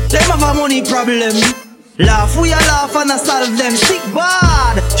them? Them have a money problem. Laugh, we a laugh and I solve them. Sick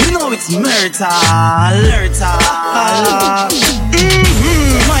bad, you know it's murder.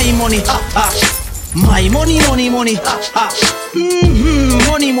 My money, ha ha. My money, ha ha.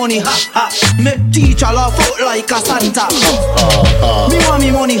 Money, ha ha. Make teacher laugh out like a Santa. Me want me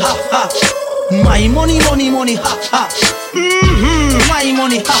money, ha ha. My money, ha ha. My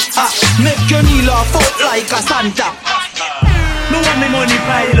money, ha ha. Make your knee laugh out like a Santa. Me want me money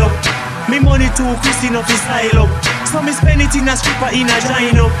pile up. Me money too Christy enough to style up. So me spend it in a stripper in a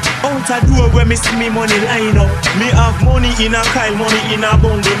join up. Out a door where me see me money line up. Me have money in a Kyle, money in a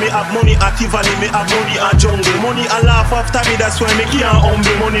bundle. Me have money at Tivoli, me have money at jungle. Money a laugh after me, that's why me can't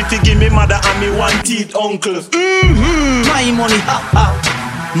humble. Money to give me mother and me one teeth uncle. My money, ha ha.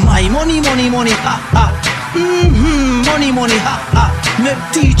 My money, ha ha. Money, ha ha. Make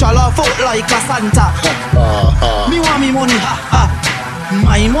teacher laugh out like a Santa. Me want me money, ha ha.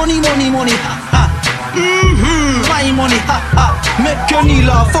 My money, ha ha. My money, ha ha. Make your knee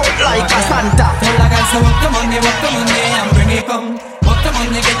laugh out like a Santa. Tell the guys to work the money, and bring it come. Work the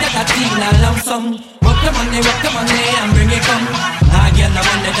money, get that teen and lump sum. Work the money, and bring it come. I get the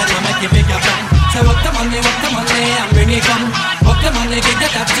money, just to make it bigger fun. So work the money, and bring it come. Work the money, get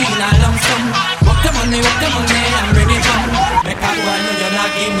that teen and lump sum. Work the money, and bring it come. Make a boy know you're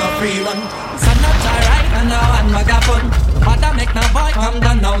not giving no free run. So not alright, and now I'm a fun. But I make no boy come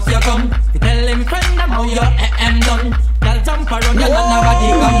down, now you come. You tell him friend, I'm how your AM done. Y'all jump around, y'all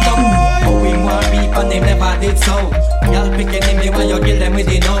nobody come down. Going one week and they never did so. Y'all picking him, they want you kill them with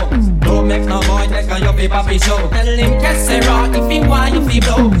the no. Don't make no boy fi papi show. Tell him Kessera if he want you fi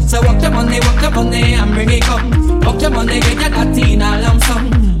blow. So walk the money and bring it come. Walk the money, get your Latina lump sum.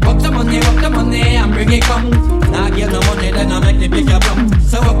 Walk the money and bring it come. Nah give no money, then I make the bigger plum.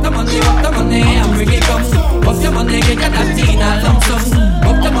 So walk the money and bring it come. Walk the money, get your Latina lump sum.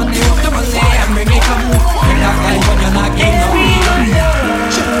 Walk the money and bring it come. Make that guy when you're not giving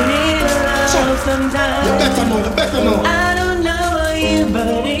Sometimes you better know. I don't know you, but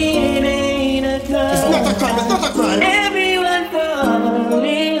it ain't a crime. It's not a crime. Everyone falls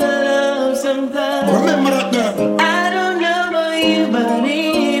in love sometimes. Remember that, girl. I don't know you, but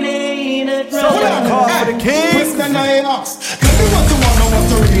it ain't a crime. So what call for the kids? Question I ask. Tell me what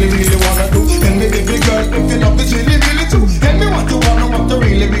you really wanna do. Tell me, baby girl, if you love this really true. Tell me what you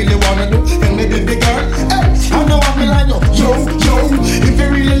really wanna do. Tell me, baby girl, hey, I know I'm like yo. If you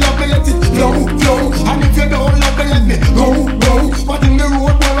really love me, let it flow. And if you don't love me, let me go. But in the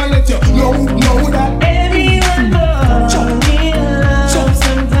road, where I let you know that everyone falls in love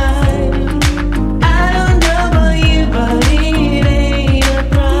sometimes. I don't know about you, but it ain't a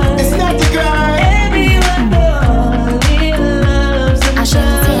crime. It's not a crime. Everyone falls in love sometimes.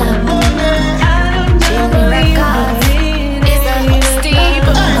 I don't know about you, but it ain't a Steve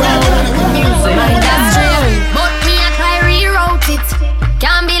music. But me a try rewrote it.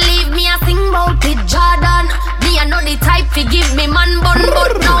 Can't believe me a sing about it. Jordan, me a know the type fi give me man bun,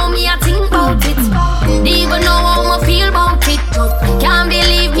 but now me a think about it. Even know how I feel about it. Can't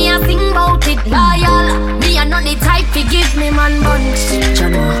believe me a sing about it. Loyal, me a know the type fi give me man bun.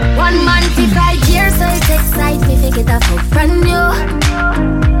 1 month fi 5 years, so it excite me fi get a fuck brand new.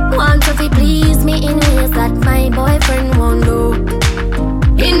 Want to fi please me in ways that my boyfriend won't do.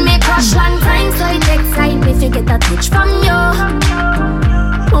 In me crush long time, so it excite me fi get a touch from you.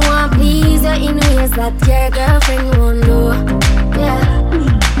 Want please you in ways that your girlfriend won't do. Yeah.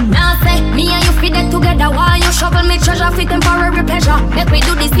 Now say, me and you fit it together. While you shovel me treasure for temporary pleasure. Make we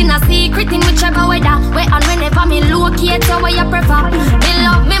do this in a secret in whichever weather. Where and whenever me locate you where you prefer. Me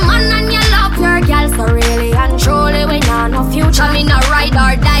love me man and you love your girl. So really and truly we not no future. Me not ride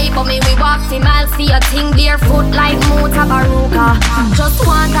or die, but me we walk the miles. See a thing barefoot like Mota Baruka. Just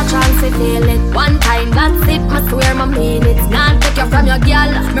want a chance to feel it. One time, that's it, me swear my mean it. Not take you from your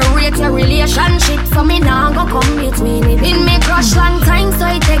girl. Me rate your relationship, so me nah go come between it. In me crush long time, so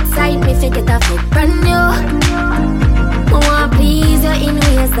it excite me fi get a fuck brand new. Want please you in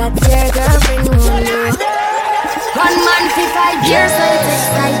ways that your girlfriend won't do. 1 month fi 5 years, so it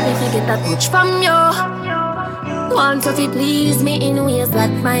excite me fi get a touch from you. Want to fi please me in ways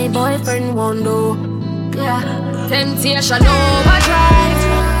that my boyfriend won't do. Yeah. Temptation overdrive.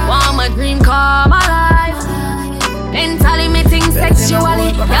 Want my dream come alive. Mentally me think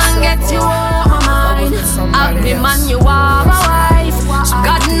sexually can't get you out my mind. Have me man, you are my wife.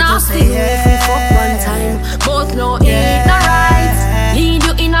 God nasty, if we fuck 1 time. Both know it not right. Need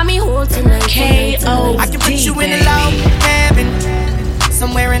you in a me hole tonight. K.O. I can put you in a log cabin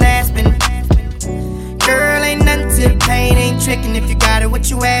somewhere in Aspen. Girl, ain't nothing to the pain, ain't tricking if you got it, what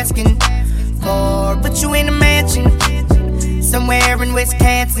you asking for? Put you in a mansion somewhere in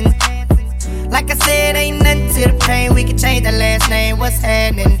Wisconsin. Like I said, ain't nothing to the pain, we can change the last name, what's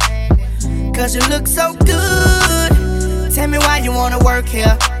happening? Cause you look so good, tell me why you wanna work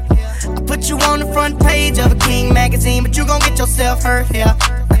here. I put you on the front page of a King magazine, but you gon' get yourself hurt here.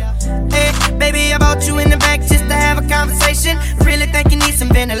 Hey, baby, I brought you in the back just to have a conversation. Really think you need some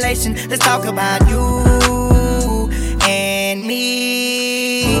ventilation. Let's talk about you and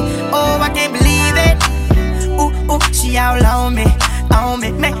me. Oh, I can't believe it. Ooh, she all on me, me.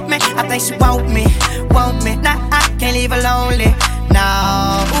 I think she want me. Nah, I can't leave her lonely.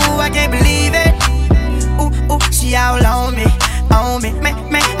 No, ooh, I can't believe it. Ooh, she all on me,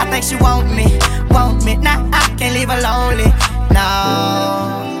 me. I think she want me. Nah, I can't leave her lonely. No.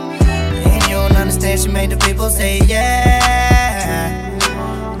 And you don't understand, she made the people say yeah.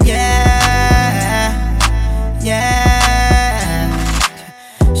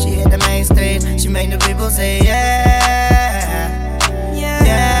 She hit the main stage, she made the people say yeah.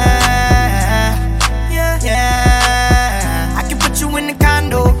 I can put you in the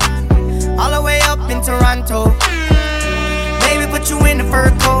condo, all the way up in Toronto. Baby, put you in the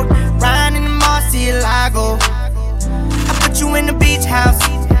fur coat, riding in the Murcielago. I put you in the beach house,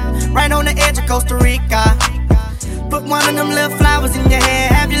 right on the edge of Costa Rica. Put one of them little flowers in your hair,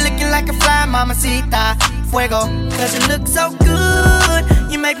 have you looking like a fly, mamacita. Fuego, cause you look so good,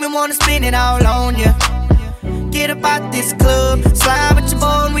 you make me wanna spin it all on you. Get up out this club, slide with your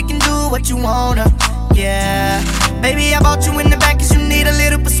boy and we can do what you wanna. Yeah, baby, I brought you in the back cause you need a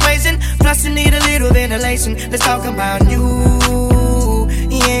little persuasion, plus you need a little ventilation. Let's talk about you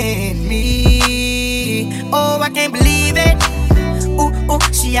and me.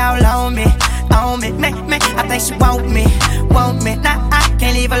 she all on me, me. I think she want me. Nah, I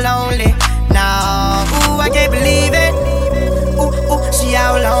can't leave her lonely. No, ooh, I can't believe it. Ooh, she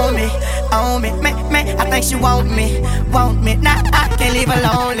all on me, me. I think she want me. Nah, I can't leave her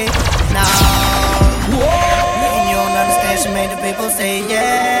lonely. No, and you don't understand. She made the people say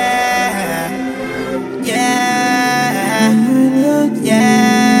yeah.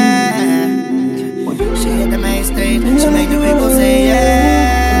 She hit the main stage. She make the people say yeah.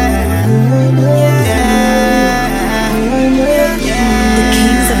 The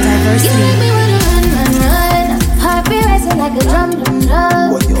kings of diversity. You make me wanna run. Heart be racing like a drum.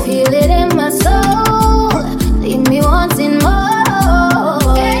 Feel it in my soul. Leave me wanting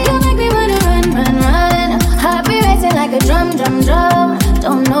more. Yeah, you make me wanna run. Heart be racing like a drum.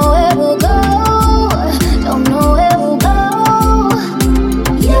 Don't know where we'll go.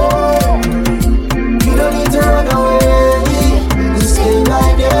 Yeah. You don't need to run away. You stay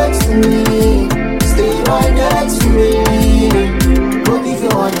right next to me. Stay right next to me. But if you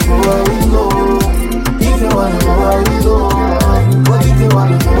wanna go, we go. If you wanna go, we go. But if you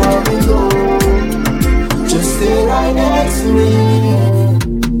wanna go, we go. Just stay right next to me.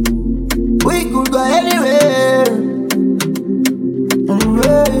 We could go anywhere.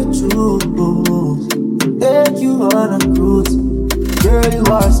 Anywhere you choose. Take you on a cruise. Girl, you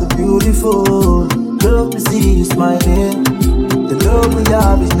are so beautiful. Love to see you smiling. The love we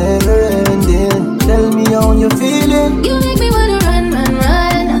have is never ending. Tell me how you're feeling. You make me wanna run.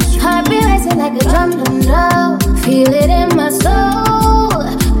 Heart be racing like a drum. Feel it in my soul.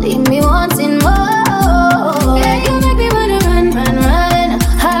 Leave me wanting more. Yeah, you make me wanna run.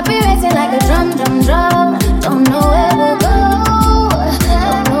 Heart be racing like a drum. Don't know where we'll go.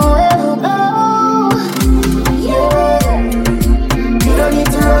 Yeah. You don't need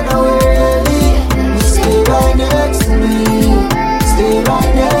to run away. You stay right next to me. Stay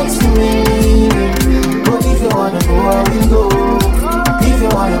right next to me. But if you wanna go, I will go. If you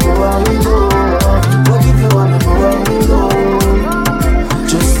wanna go, I will go. But if you wanna go, I will go.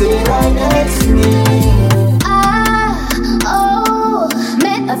 Just stay right next to me.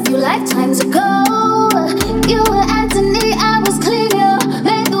 Met a few lifetimes ago. You were Anthony, I was Cleo.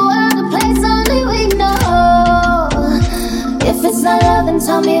 Made the world a place only we know. If it's not love, then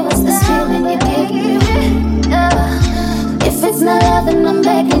tell me what's this feeling you give me. If it's not love, then I'm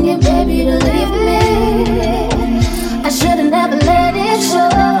begging you, baby, to leave me. I should've never let it show.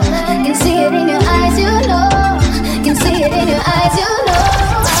 Can see it in your eyes, you know. Can see it in your eyes, you know.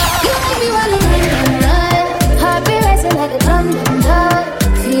 You make me wanna run. Heart be racing like a drum.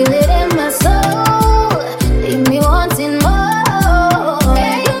 Feel it in my soul. Leave me wanting more.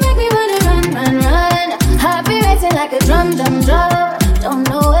 Yeah, you make me wanna run. Heart be racing like a drum. Don't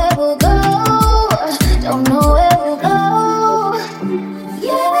know where we'll go. Don't know where we'll go.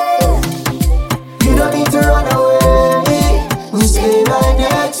 Yeah. You don't need to run away. You stay right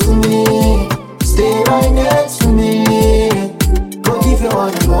next to me. Stay right next to me. But if you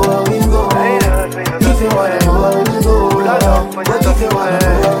wanna go, I will go. If you wanna go, I will go. But if you wanna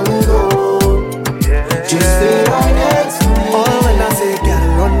go, I will go. Just stay right next to me. Oh, when I say girl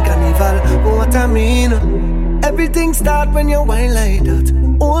run carnival, what I mean? Everything start when you whine like that.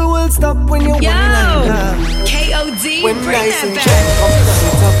 All will stop when you whine like that. KOD, when bring nice that and back. check, come to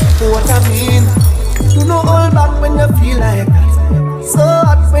it up. What I mean? You know all back when you feel like that. So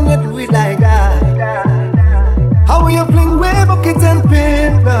hot when you do it like that. How you fling way bucket and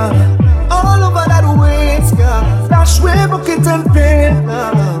paper all over that waist, girl. Dash way bucket and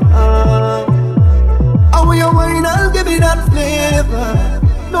paper. How you wine, I'll give it that flavor.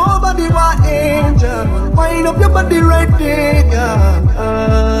 Nobody want angel. Wind up your body right there, girl.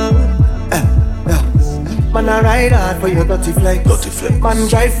 Man, I ride hard for your dirty flex. Man,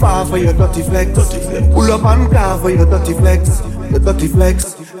 drive far for your dirty flex. Pull up and car for your dirty flex. Your dirty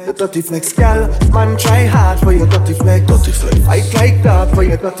flex. Your dirty flex, girl. Man, try hard for your dirty flex. Fight like that for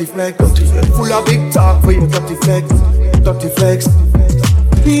your dirty flex. Full of big talk for your dirty flex. Dirty flex.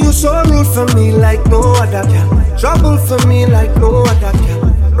 You so rude for me like no other can. Trouble for me like no other can.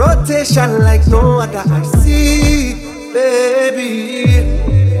 Rotation like no other I see, baby.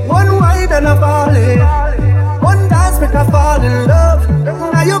 One wide and a ballet. One dance make a fall in love.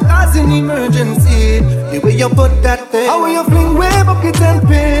 Now you causing emergency. The way you put that thing. How you fling way bucket and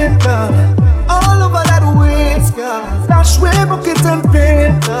paper all over that waist, girl. Dash way bucket and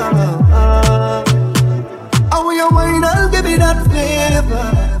paper. How you wine, I'll give you that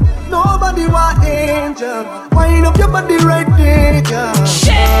flavor. Nobody want angel. Wind up your body right there, girl.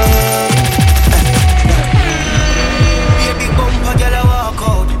 Baby bumper, girl, I walk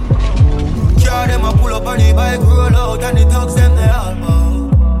out. Car them a pull up on the bike, roll out, and the thugs them they all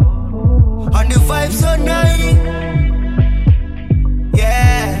bow.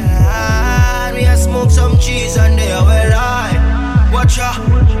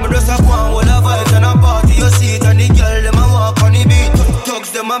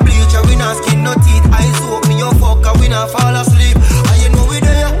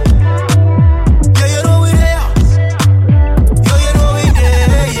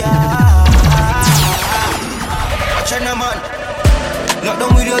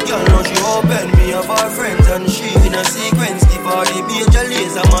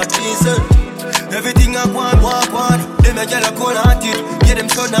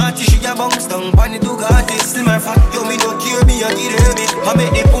 so naughty, she a bounce down, pan it to Gotti. Still my fat, yo, me no care, me a get heavy. I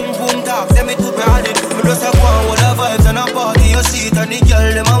make the boom boom talk, say me too broad. Me just a go on with the vibes and a party, you see it. And the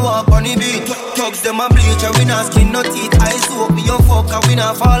girl, them a walk on the beat. Thugs, them a bleach, and we not skin, no teeth. Eyes open, me on fuck, and we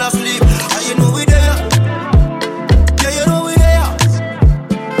not fall asleep. And you know we there. Yeah, you know we there.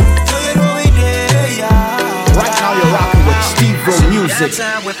 Yeah, you know we there, yeah. Right now you're rocking with SteveRo music.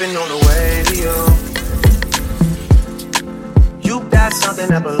 Time whipping on the way to you. You got something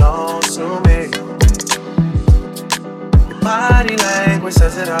that belongs to me. Your body language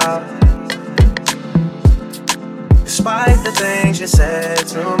says it all. Despite the things you said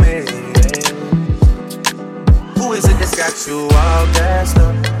to me, who is it that's got you all gassed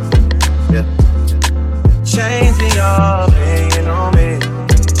up? Yeah. Changing your opinion on me.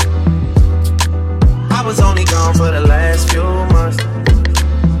 I was only gone for the last few months,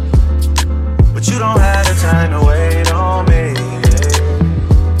 but you don't have the time to wait on me.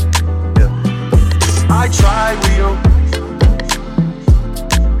 Yeah. I tried with you.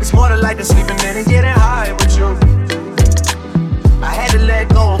 It's more than like the sleeping in and getting high with you. I had to let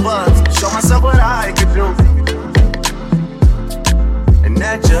go of us, show myself what I could do, and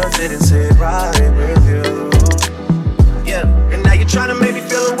that just didn't sit right with you. Yeah, and now you're trying to make me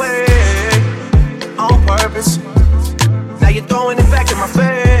feel away on purpose. Now you're throwing it back in my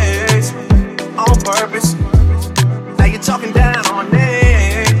face on purpose. Now you're talking down on my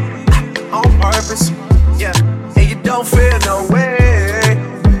name on purpose. Yeah, and you don't feel no way.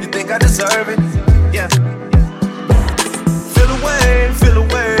 You think I deserve it? Yeah. Feel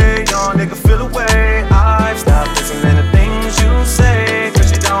away, young nigga, feel away. I've stopped listening to things you say,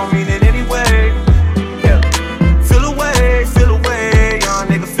 cause you don't mean it anyway. Yeah. Feel away, young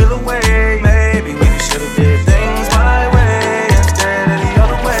nigga, feel away. Maybe we should've did things my way instead of the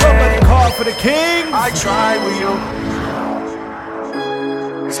other way. Somebody call for the king. I tried with you.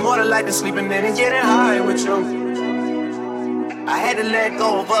 It's more than like the sleeping in and getting high with you. I had to let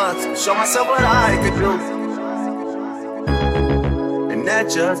go of us, show myself what I could do, and that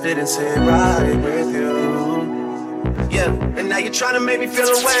just didn't sit right with you. Yeah, and now you're trying to make me feel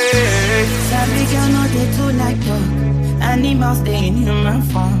away. Savvy girl, no, they too like dog. Animals, they in human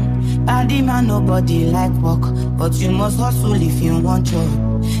form. Body man, nobody like walk, but you must hustle if you want job.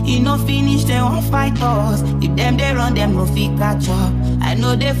 You no finish, they won't fight us. If them they run, them no fit catch up. I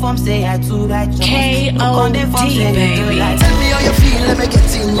know they form say I too righteous. K.O.D. baby. Tell me how you feel, let me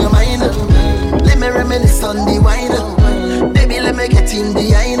get in your mind. Let me reminisce on the wine. Baby, let me get in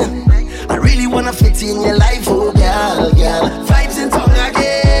behind. I really wanna fit in your life, oh girl, girl. Vibes in tongue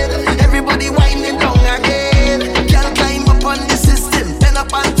again. Everybody whining tongue again. Girl, climb up on the system, turn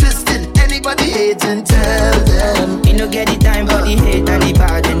up and twisting. Anybody hating, tell them. You no get the time for the hate and the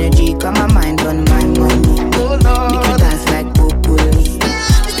bad energy. Got my mind on my money. Oh Lord, make you dance like Populi.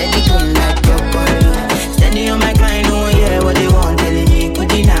 Steady going like broccoli. Steady on my grind, oh yeah, what they want telling me. Could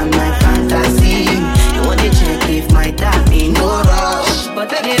deny my fantasy. They want to check if my tap ain't no rush. But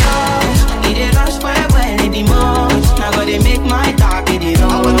they rush for a while, they much. Now gotta make my tap in the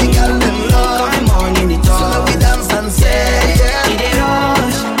rush. I want the girl them love. I'm on in the top. So now we dance and say, yeah.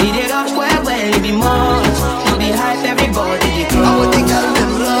 They rush for a while, they much. Now they hype everybody, they close. I want the girl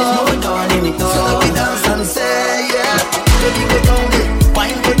them love. There's no dawn in the top. So now we dance and say, yeah. Baby go down there,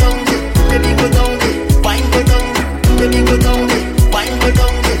 wine go down there. Baby go down there, wine go down there. Baby go down there, wine go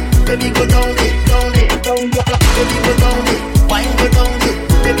down there. Baby go down there, down there, down there. Baby go down there, wine go down there.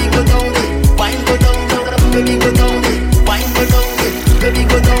 Baby go down there, wine go down there. Baby go down there, wine go down there. Baby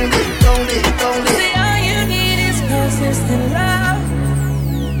go down there, down there, down there. See, all you need is consistent love.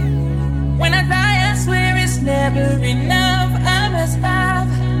 When I die, I swear it's never enough. I must stop.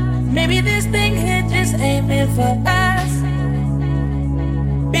 Maybe this thing here just ain't meant for us.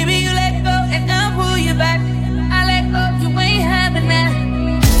 Baby, you let go and I'll pull you back. I let go, you ain't having that.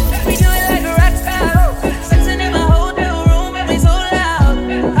 We do it like a rock star. Sexing in my hotel room and we so loud.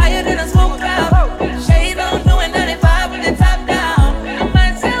 Higher than a smoke cloud. Shades on, doing 95 with the top down. I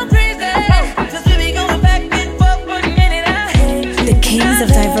might sound crazy, just to be going back and forth for a minute. I hate The kings of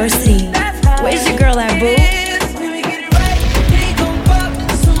diversity. Where's your girl at, boo?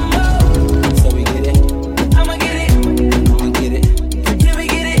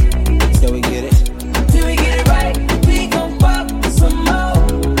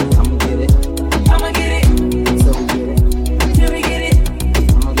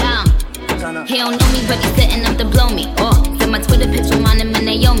 He don't know me, but he's setting up to blow me. Oh, send my Twitter picture on him and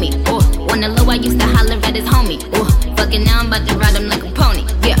Naomi. Oh, on the low, I used to holler at his homie. Oh, fucking now I'm about to ride him like a pony.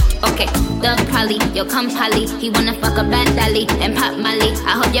 Yeah, okay. Doug Polly, yo come Polly. He wanna fuck a bad dolly and pop Molly.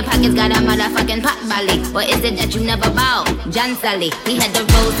 I hope your pockets got a motherfucking pop Molly. Or is it that you never bow? John Sally, he had the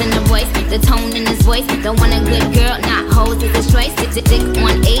rose in the voice, the tone in his voice. Don't want a good girl, not hoes is his choice. Dick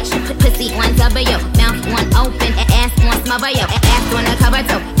on H, pussy on W, mouth one open, ass one smother yo, ass on a cover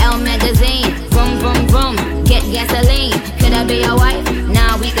toe. L magazine, vroom vroom vroom, get gasoline. Could I be your wife?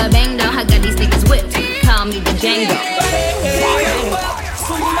 Nah, we could bang though. I got these niggas whipped. Call me the Django.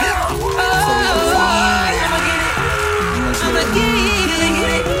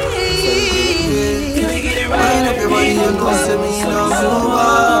 Wind up your body and go to me, you know so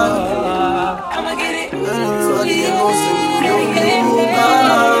hard. I'ma get it. Wind up your body and go to me, you know so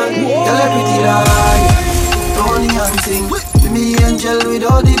hard. Tell her pretty lie, Tony and sing. Be me angel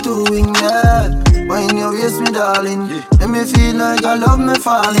without the two wings, yeah. Wind your waist, me darling. Let me feel like I love me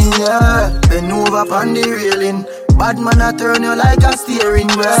falling, yeah. Bend over on the railing. Bad man, I turn you like a steering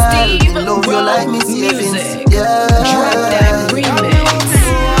wheel. Me love you like me savings, yeah. Drop that remix.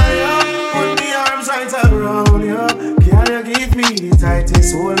 Around you, can you give me the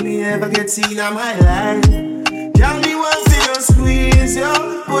tightest hold me ever get seen in my life? Can me one for you squeeze you,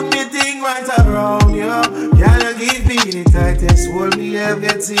 put me thing right around you. Can you give me the tightest hold me ever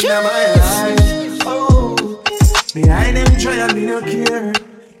get seen in my life? Oh, behind them try and me no care.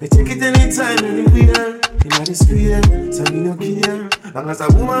 They take it anytime, anywhere. In the sphere, so me no care. Long as a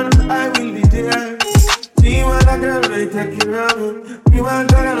woman, I will be there. Me want a girl, I take you around. Me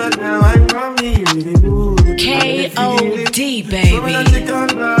want a girl, I wine from me, really good. K.O.D. baby. So when I take on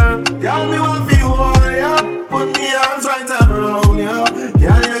girl, y'all me want to hold ya. Put me arms right around ya.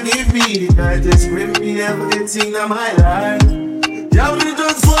 Y'all you give me the tightest grip me ever get seen in my life. Y'all me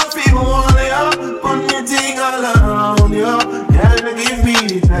just want to hold ya. Put me thing all around ya. Y'all you give me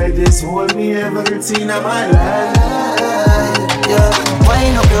the tightest hold me ever get seen in my life. Yeah,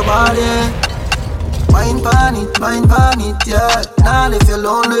 wind up your body. Mind pan it, yeah. Now if you're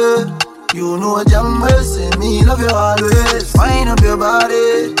lonely, you know damn well, say me love you always. Wind up your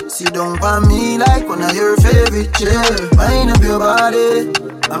body, sit down by me like one of your favorite chair. Wind up your body,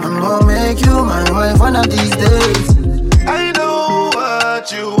 I'm gonna make you my wife one of these days. I know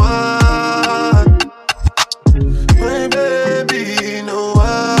what you want, my baby, know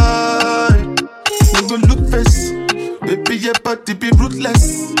why. You go look best, baby, your body be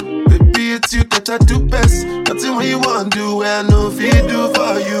ruthless. It's you that I do best. Nothing what you want to do, I know if you do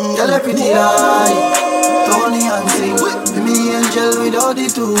for you. Tell her pretty lie, Tony and sing. Be me angel without the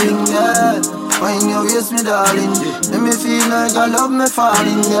two wings, yeah. Wind your waist, me darling. Let me feel like I love me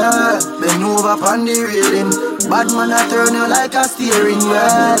falling, yeah. Bend over on the railing. Bad man, I turn you like a steering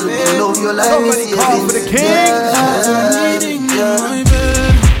wheel. Love you like me savings, yeah. My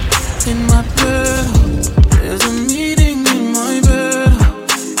bed, in my bed. There's a meeting in my bed.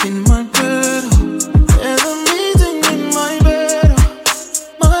 In my bed, there's a meeting in my bed.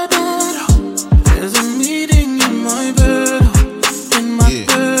 My bed, there's a meeting in my bed. In my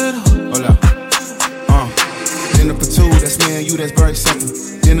bed. Hold up. Dinner for two, that's me and you, that's very simple.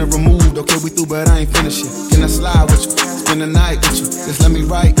 Dinner removed, okay, we through, but I ain't finished yet. Can I slide with you? Spend the night with you. Just let me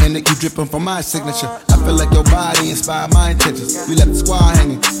write and it keep dripping from my signature. I feel like your body inspired my intentions. We left the squad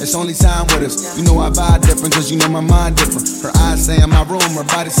hanging, it's only time with us. You know I vibe different, cause you know my mind different. Her eyes saying my room, her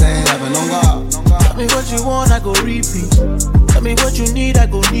body saying heaven, on God. Tell me what you want, I go repeat. Tell me what you need, I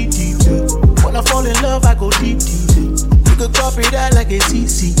go deep, deep. When I fall in love, I go deep, deep. You could copy that like a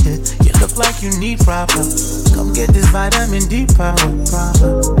CC. You look like you need proper. Come get this vitamin D power.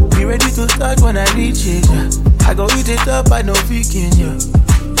 Be ready to start when I reach it. I go eat it up, I know vegan, yeah.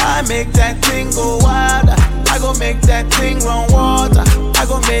 I make that thing go wilder. I go make that thing run water. I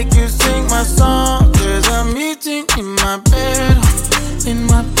go make you sing my song. There's a meeting in my bed. In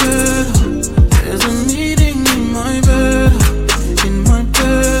my bed. There's a meeting in my bed. In my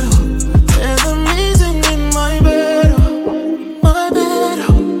bed. There's a meeting in my bed. My bed.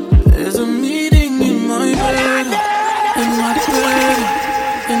 There's a meeting in my bed. In my bed.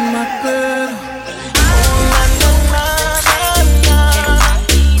 In my bed.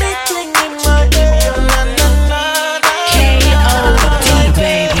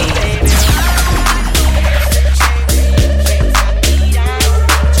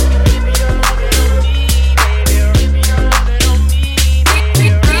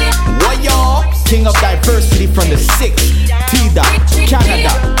 King of diversity from the 6th, T-Dot, Canada,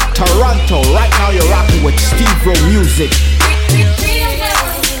 Toronto. Right now you're rocking with SteveRo music.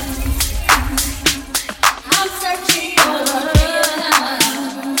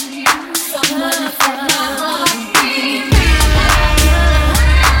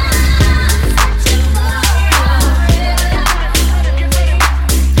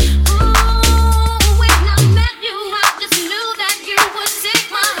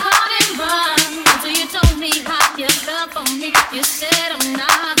 said I'm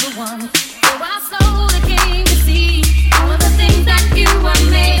not the one. So I sold the game to see all the things that you were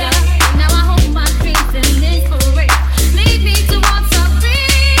made of. Now I hold my dreams and inspiration. Lead me towards some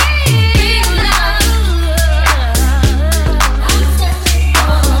real love. I'm searching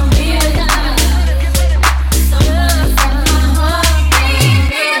for real love. So love from my heart,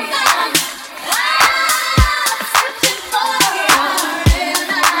 real love. I'm searching for real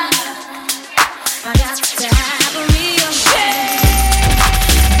love. I got to have a real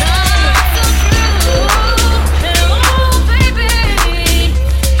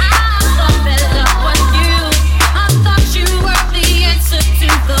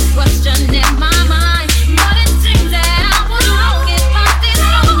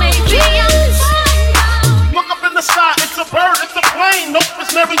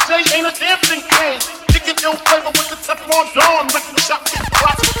Mary J ain't a damn thing came. Chicken ill flavor with the Teflon Dawn. Like the shot get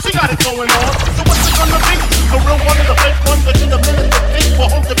rock. She got it going on. So what's it gonna be? The real one and the fake one. That in a minute to think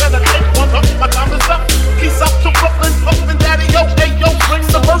for home to better take one up. My time is up. Peace out to Brooklyn. Puffin' daddy, yo, hey, yo, bring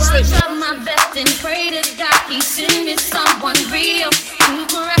the mercy. I try my best and pray to God He send me someone real to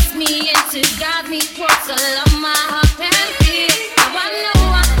caress me and to guide me towards a love my heart can feel. Now I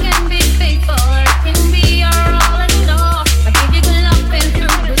know I can be faithful. I can be your all and all. I give you good love and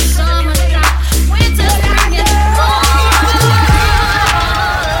through the summertime, winter, spring, and fall.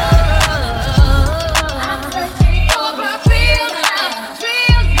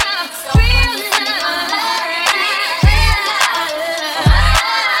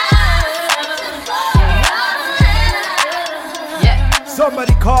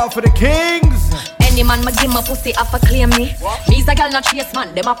 Somebody call for the Kings. Any man ma give my pussy off a claim me. Me's a girl not chase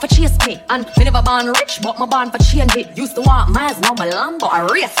man, them off a chase me. And me never born rich, but my born for change it. Used to want miles, now my Lambo I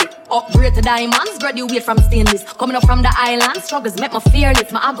race it. Upgrade to diamonds, graduate from stainless. Coming up from the island, struggles make me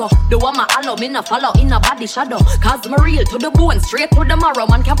fearless. I go, the one my allow, me no follow in a body shadow. Cause me real to the bone, straight to the marrow.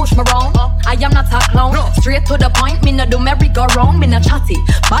 Man can push me wrong, I am not a clown. Straight to the point, me no do merry-go-round. Me no chatty,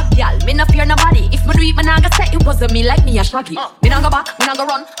 bad gal, me no fear nobody. If me do it, me nah go say it wasn't me like me a shaggy. Me nah go back, me nah go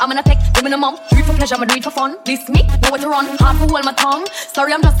run. I'm gonna take, give me the mom. Do it for pleasure, me do it for fun. This me, know what to run, hard to hold my tongue.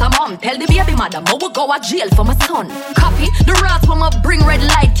 Sorry, I'm just a mom. Tell the baby mother, I will go to jail for my son. Copy, the rats when I bring red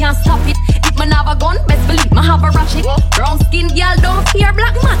light can't stop it. If me have a gun, best believe me have a ratchet. Brown skin girl don't fear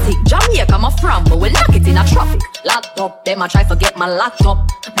black matic. Jamaica I'm from, but we knock it in a traffic. Locked up, them I try forget my laptop.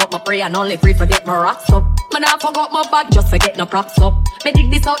 But my pray and only free forget my rocks up. Man I forgot my bag, just forget no props up. Me dig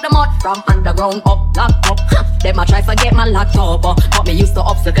this out the mud from underground up, locked up. Them I try forget my laptop, but me used to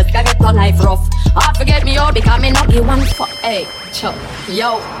obstacles, can get my life rough. I forget me all because me not give one fuck. Hey, chop,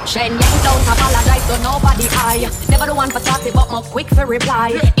 yo, Shen Yang don't apologize to nobody. I never the one for talking, but more quick for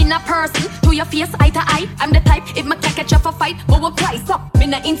reply. In a person, to your face, eye to eye. I'm the type, if me can't catch you for fight, but we'll price up. Me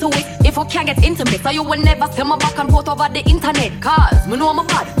not into it, if I can't get intimate. So you will never see my back and forth over the internet. Cause me know I'm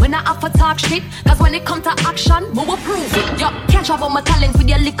bad, when I have to talk shit. Cause when it come to action, me will prove it. Yo, can't travel my talent with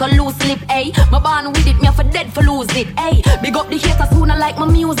your little loose lip, ayy. My born with it, me have for dead for lose it, ayy. Big up the haters who not like my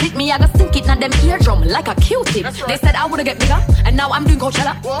music. Me I go sink it, now them eardrum like a Q-tip. Right. They said I would get bigger, and now I'm doing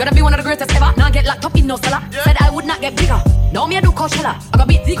Coachella. Gonna be one of the greatest ever. Now I get locked up in no cellar. Said I would not get bigger. Now me I do Coachella. I gotta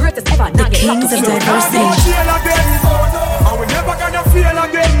be the greatest ever. Now The kings of diversity. And we never gonna feel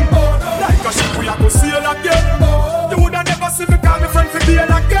again. Like a ship we are gonna sail again. You woulda never see me call me friend for bail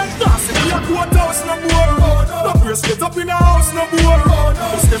again. Nah, see me a courthouse no more. No bracelet up in a house no more.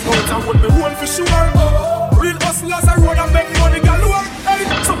 No step out and hold me home for sure. Real hustlers are road and make money galore. Hey,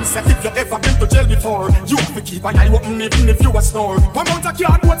 some say if you ever been to jail before, you have to keep an eye open even if you a snore. One out a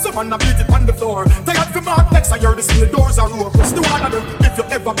card, what someone a beat it on the floor. Tired for mark next, I hear the steel doors are open. What's the one of them? If you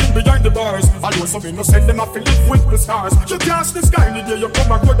ever been behind the bars, I know some innocent them have to live with the stars. You can't the sky the day you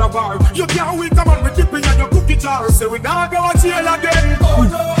come and go to war. You can't wait come on with dipping in your cookie jar. Say we not go to jail again,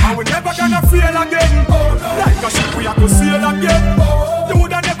 and we never gonna feel again. Like a ship we are gonna sail again. You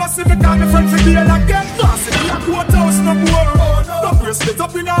woulda never see me call me friend for bail again. Nah, see me a courthouse no more. No bracelet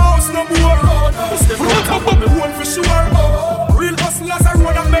up in a house no more. No step out and hold me home for sure. Real hustlers are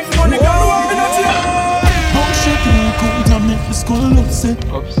road and make money galore. Me not jail. Don't shake it, come and make the skull upset.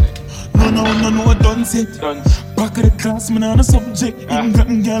 No, I done set. Back of the class, man, on a subject.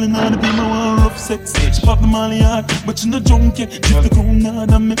 England gal and all the people want rough sex. She pop the molly hard, but you no drunk yet. If the crown now,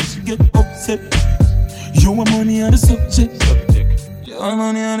 that makes you get upset. You want money on the subject. You want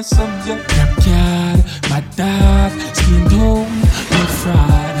money on the subject. Rap yard, bad dog, skin tone, no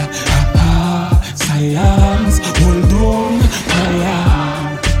fraud. Science, hold on,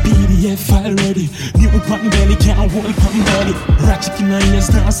 fire. PDF file ready. New pan belly can't hold pan belly. Ratchet in her ears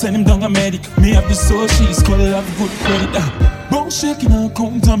now send him down a medic. Me have the soul, she's called have good credit. Bone shaking her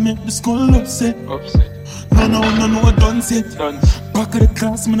count and make the skull upset. No, done set. Back of the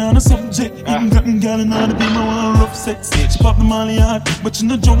class, man, on a subject. Even gotten gal in order to be my one rough sex. She pop the molly hard, but she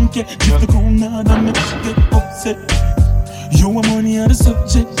no drunk yet. Give the crown hard and make she get upset. You want money on the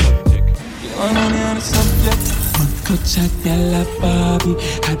subject. You want money on the subject. Clutch at gal like Barbie.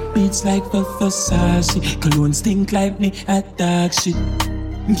 Hot beats like Versace. Cologne stink like me at dog shit.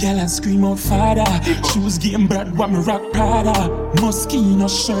 Girl and scream out father. Shoes getting bad, what me rock Prada. Moschino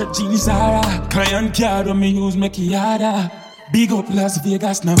shirt, jeans Zara. Client card when me use make it harder. Big up Las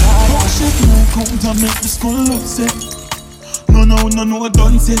Vegas, Nevada. Shake my count and make the skull upset. No,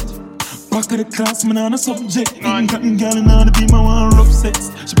 done set. Back of the class, man, on a subject. Even gotten girl in order to be my one rough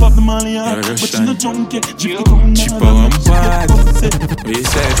sex. She pop the molly hard, but she no drunk yet. Drip the crown cheaper and bad. What you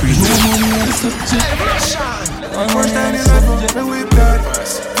say, you want money on the subject. First time in life, me whip that.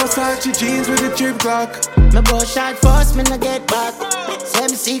 Versace jeans with the drip clock. Me go shot first, me no get back.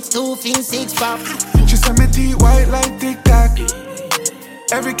 762 fin 6 pack. She said me teeth white like Tic Tac.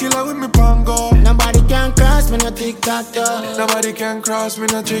 Every killer with me pongo. Nobody can cross me no tic-tac-toe. Nobody can cross me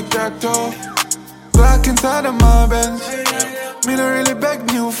no tic-tac-toe. Black inside of my Benz. Me no really beg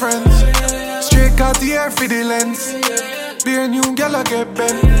new friends. Straight out the air for the lens. Be a new girl I get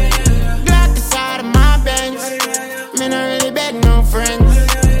bent. Black inside of my Benz. Me no really beg no friends.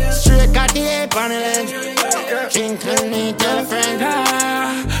 Straight out the air for the lens. Drink with me, tell a friend.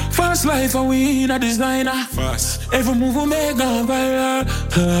 Fast life and we in a designer. Fast. Every move we make on viral.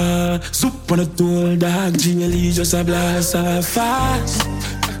 Soup on a tool dog. GLE just a blast off fast.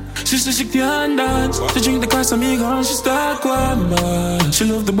 She said she can't dance. She drink the cross of me gun, she start quamba. She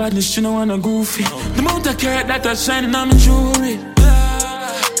love the badness, she no wanna goofy. The amount of carrot that I shining on my jewelry.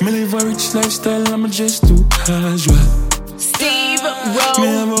 Me live a rich lifestyle, I'm just too casual.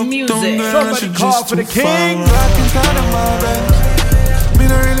 SteveRo music. Somebody call for the king. Black inside of my Benz. Me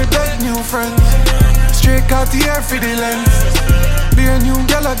no really beg new friends. Straight out the air for the lens. Be a new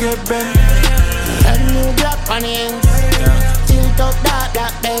girl I get bent. A new black on the ends. Tilt up that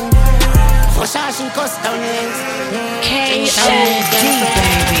black bend. For shashing custom links. KOD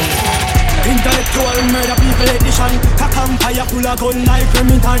baby. Intellectual murder people edition. Campfire full of gun like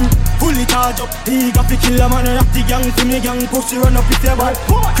Remington. Fully charged up, he got to kill a man. Rock the gang, to me gang, pussy run up with your boy.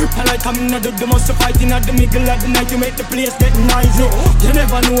 Kryptonite coming out of the muscle fighting at the middle of the night to make the place get noisy. You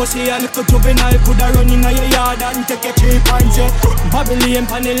never know, say a little juvenile coulda run in your yard and take a cheap and say Babylon,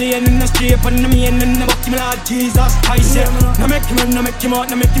 Panellian in the street, and the main in the back, me like Jesus Christ. No make him run, no make him out,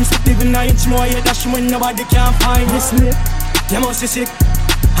 no make him sit even an inch more. Yeah, dash when nobody can find this me. You must be sick.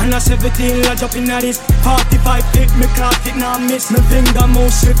 And a 17 I jump in at this 45 hit me clock it now miss. Me finger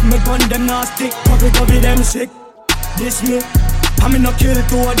move swift, me gun them now stick. Cover them sick. This me I mean no kill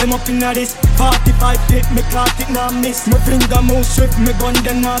two of them up in at this 45 hit me clock it now miss. Me finger move swift, me gun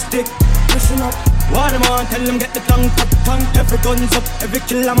them now stick. Listen up, what them on, tell them get the tongue up. Tongue, every guns up, every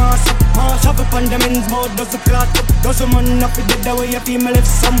killer mass up. Mash up upon them ends, mouth does the clot up. Does a man up, it dead the way you feel me left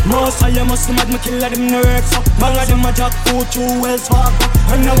some. Most of you must mad, me killer them no works up. Bang of them a jack food, two well swap up.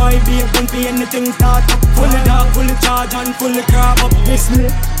 And now I be a gun for anything start up. Fully dark, fully charge and fully crab up. This me,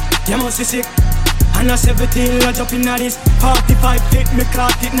 you must be sick. And a 17 I jump in at this 45 hit me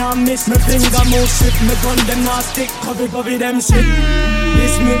clock it now miss. Me finger move swift, me gun them now stick. Cover them sick.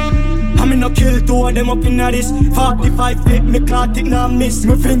 This me I mean no kill two of them up in a this 45 hit me clock it now miss.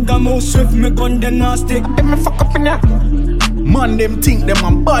 Me finger move swift, me gun them now stick. Let me fuck up in ya. Man them think them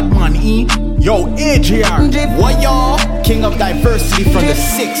a bad man, eh? Yo, AJR, what y'all? King of diversity from the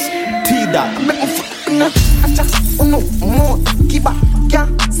 6th T-Dot. Let me fuck up in ya. I just no more. Give up,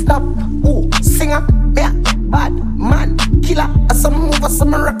 can't stop. Oh, singer, yeah, bad man, killer. Some move,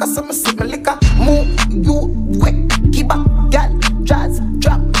 some rock, some sip me liquor. Move, you wet, keep up, girl, jazz,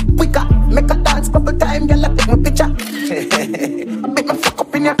 drop. Quicker, make a dance couple time, girl, I take my picture. I bet me fuck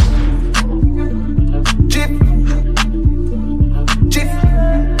up in ya. Jeep, Jeep,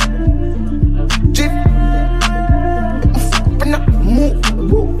 Jeep. Fuck up in ya. Move,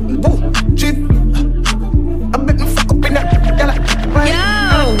 Jeep. I bet me fuck up in ya, girl.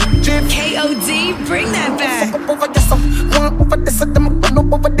 Yo, Jeep. KOD, bring that back. Fuck up over this, one over this, them run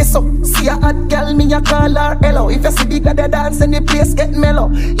up over this. See a hot girl, me a call her hello. If you see bigger the dance and the place get mellow,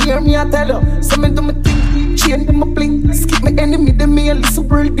 hear me I tell you. So me do me thing, chain do me bling. Skip me enemy, the me a little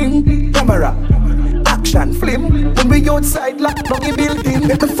building. Camera, action, flame. When we outside like doggy building,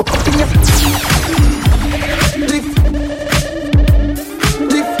 let me fuck up in ya. Drip,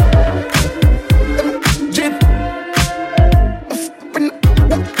 drip, drip.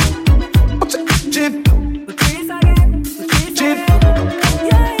 Watch it, drip.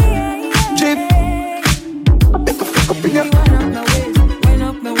 Wind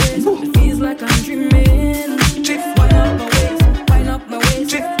up my waist, it feels like I'm dreaming.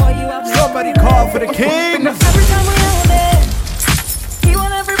 for the king. Every time we out there, he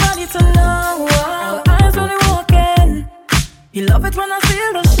want everybody to know. Eyes only walking. He love it when I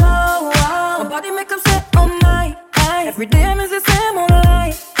feel the show. My body make him say, oh my. Every day I miss the same old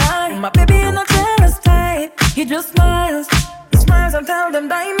life. My baby in a jealous type. He just smiles. He smiles and tell them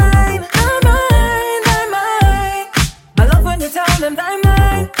die mine. Die mine, die mine. I love when you tell them die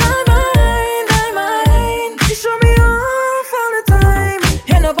mine. Die mine, die mine. You show me off all the time.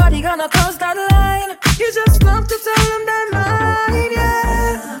 Ain't nobody gonna cross that line. You just love to tell them die mine,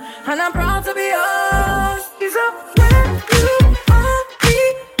 yeah. And I'm proud to be yours. He's up when you are me,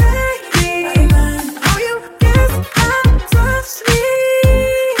 baby. How you kiss and touch me.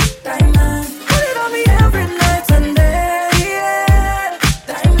 Diamond, put it on me every night and day, yeah.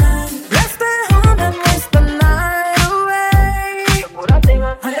 Diamond, let's stay home and waste the night away.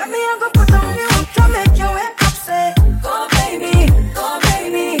 And let me go put on you to make you wake up, say, go baby, go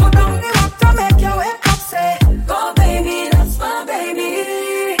baby. Put on me up to make you wake up, say, go baby, that's my baby.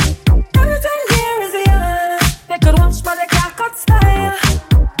 Everything here is yours. They could watch but they can't cut style.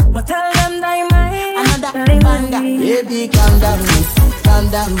 But tell them die mine. Another banda. Baby, calm down, calm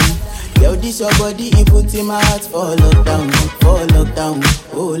down. Yo, this your body, it puts in my heart for lockdown,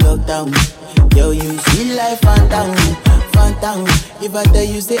 oh lockdown. Yo, you sweet life, phantom. If I tell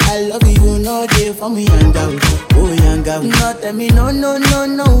you say I love you, you know they for me young girl, oh young girl. No tell me no, oh.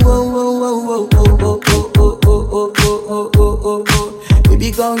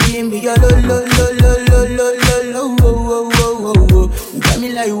 Baby, come give me your lo. You got me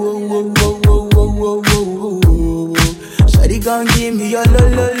like whoa. Shawty, come give me your lo.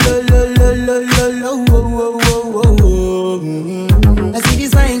 I see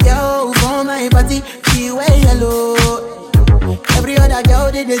this fine girl for my party, she wear yellow. Every other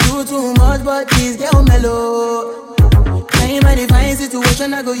girl they do too much, but this girl mellow. Time I define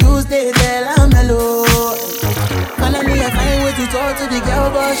situation, I go use they tell I'm mellow. Finally I find way to talk to the girl,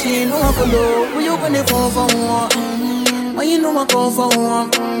 but she ain't no one follow. When you gonna phone for one? When you know I call for one?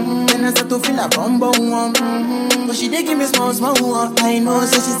 Then I start to feel a bum. But she dey give me small one. I know,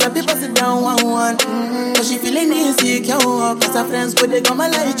 so she start to pass it down one. But she feeling insecure, cause her friends could they go my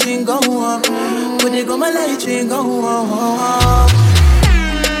light ring go on.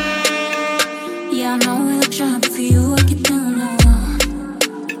 Yeah, I know I look shy, but for you I get down low.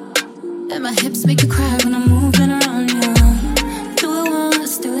 And my hips make you cry when I'm moving around you. Do it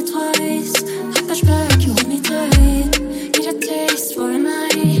once, do it twice. I push back, you hold me tight. Get a taste for a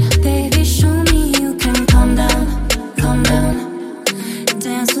night. Baby, show me you can calm down.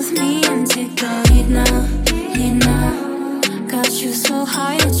 Dance with me and take the lead now. Got you so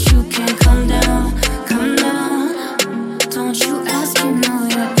high that you can't come down. Don't you ask, you know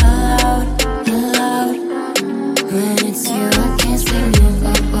you're allowed. When it's you, I can't say no.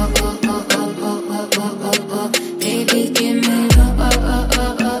 Baby, give me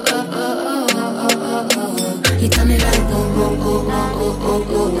you tell me like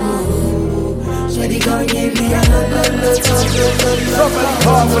Shawty gon' give me a lo.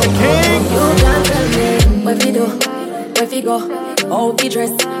 For the king. You can't tell me what we do, where we go, how we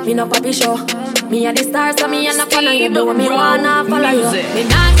dress. Me no papi show. Me a the stars, so me a no follow you. Do me wanna follow you. Me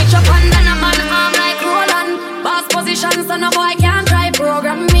nah get your hand and a man arm like Roland. Boss position, so no boy can't try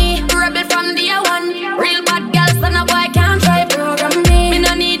program me. Rebel from day one. Real bad girl, so no boy can't try program me. Me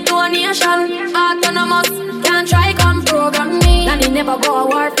no need donation. Autonomous, can't try come program me. Nanny never go a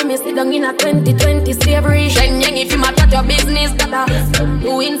war for me. Sit down in a 2020 slavery. Shen yang if you match at your business, dada.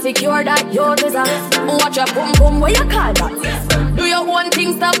 You insecure that you deserve. Watch your boom, where you call that? Do your own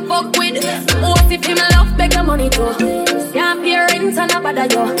thing, stop fuck with. What if him love, beg your money too. Can't pay rent and a bother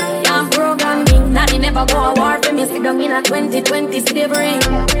you. Can't program me. Nanny never go a war for me. Sit down in a 2020 slavery.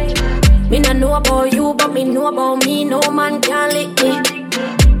 Me no know about you, but me know about me. No man can lick me.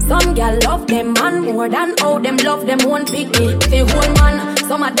 Some girl love them man more than how them love them one pick me. The whole man,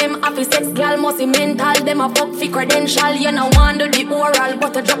 some of them happy sex girl must be mental. Them a fuck fi credential. You no want do the oral,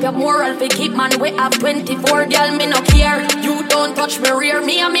 but to drop your moral fi keep man. We have 24 girl, me no care. You don't touch me rear.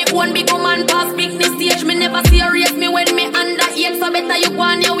 Me and me one big woman pass big the stage. Me never serious me when me under 8. So better you go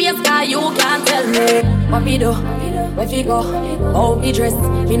on your waist, cause you can't tell me what we do, where we go, how we dress.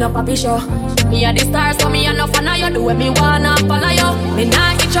 Me no papi show. Me a the star, so me a no fan of you. Do what me wanna follow you. Me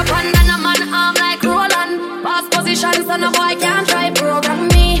nah get your hand and a man arm like Roland. Boss position, so no boy can't try program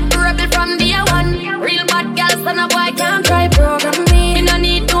me. Rebel from day one. Real bad girl, so no boy can't try program me. Me no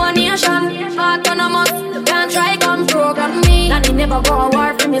need donation. Autonomous, can't try come program me. Nanny never go a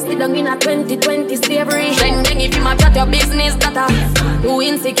war for me. Sit down in a 2020 slavery. Then if you match at your business, data. You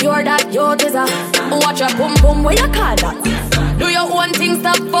insecure that you deserve. Watch your boom, where you call that? Do your own thing,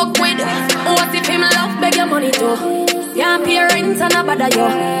 stop fuck with. What if money too. Can't pay rent and a bother you.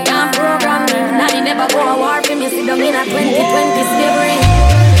 Can't program me. Nanny never go a war for me. Sit down in a 2020 slavery.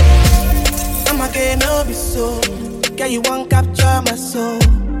 I'ma get no be so. Girl, you won't capture my soul.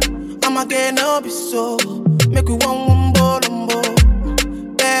 I'ma get no be so. Make you one wumbo lumbo.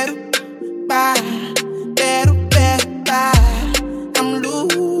 Better bye. Better bye. I'm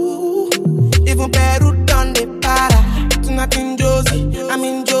loose. Even better done the para. Tonight in Josie, I'm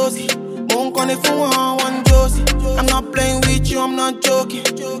in Josie. Won't call if you want one Josie. I'm not playing with you, I'm not joking.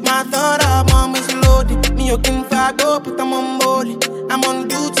 My thought of mom is loaded. Me you can fag up, but I'm on molly. I'm on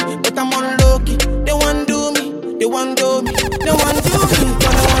duty, but I'm on low-key. They want do me, they want do me. They want do me,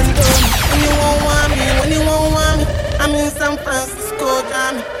 but they want do me. When you won't want me, when you won't want me, I'm in San Francisco,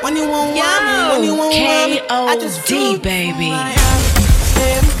 Johnny. When you won't want me, when you won't want me, I just K.O.D. baby.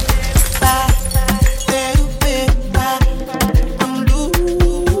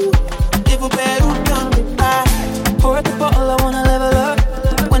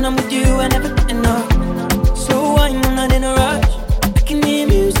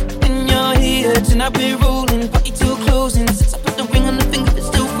 And I've been rolling, party till closing. Since I put the ring on the finger, it's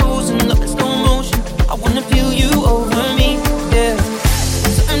still frozen. Love in slow motion. I wanna feel you over me, yeah.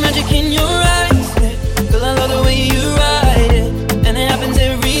 Certain magic in your eyes, yeah. Girl, I love the way you ride it, and it happens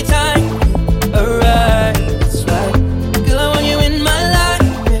every time. Alright, that's right. Girl, I want you in my life,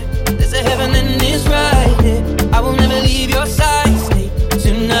 yeah. There's a heaven and it's right, yeah. I will never leave your side. Stay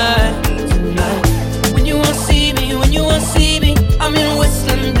tonight. When you won't see me, I'm in West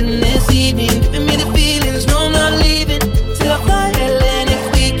London this evening.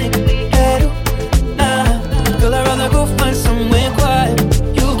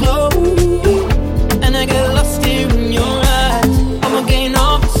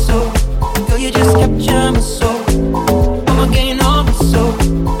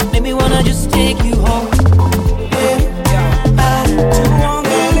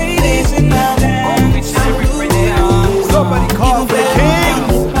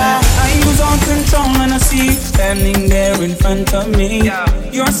 Standing there in front of me,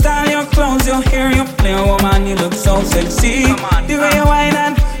 your style, your clothes, your hair, your play, woman, you look so sexy. The way you whine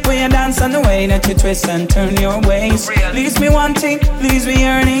and way you dance and the way that you twist and turn your waist leaves me wanting, leaves me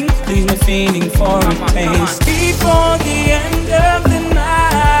yearning, leaves me feeling for a taste. Before the end of the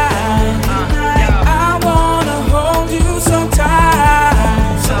night, I wanna hold you so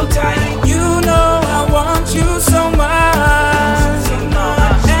tight, so tight. You know I want you so much,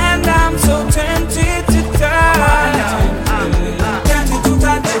 and I'm so tempted to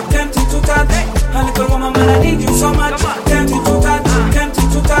a little woman, man, I need you so much. Tempted to touch.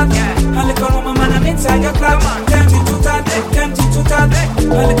 A little woman, man, I'm inside your clutch. Tempted to touch.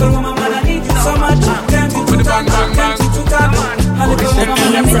 A little woman, man, I need you so much. Tempted to touch. A little woman,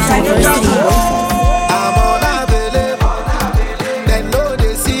 man, I'm inside your clutch. I'm unavailable. They know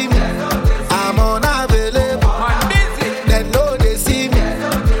they see me. I'm unavailable. They know they see me.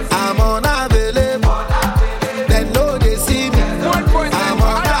 I'm unavailable. They know they see me.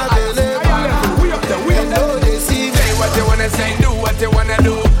 Say do what you wanna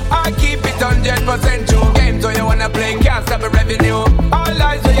do. I keep it 100% true. Games where you wanna play can't stop the revenue. All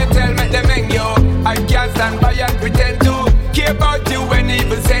lies where you tell make them hang you. I can't stand by and pretend to care about you when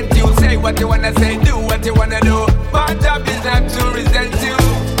evil sent you. Say what you wanna say, do what you wanna do. My job is not to resent you,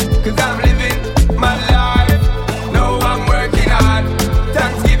 'cause I'm living my life. No, I'm working hard.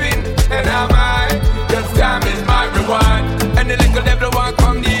 Thanksgiving and I'm high. 'Cause time is my reward. And the little devil won't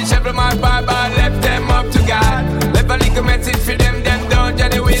come the shovel my Bible. I left them up to God. A little message for them don't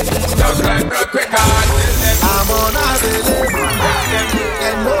judge it with stuff like rock record. I'm unavailable.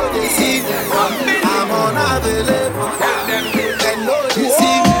 They know they see me. I'm unavailable. They know they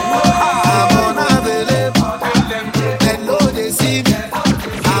see me. I'm unavailable. They know they see me.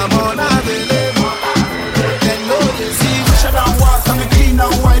 I'm unavailable. They know they see me. Shut down walk on the clean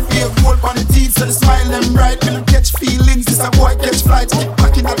and white. Be a gold on the teeth so the smile them bright. Will catch feelings. This a boy catch flights. Kick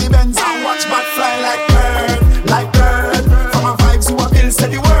back in the Benz and watch bad fly like bird. Like bird, from a vibes who a bill say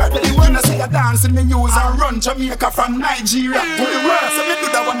the word. The one I see a dance in the news and run Jamaica from Nigeria to the world. So me do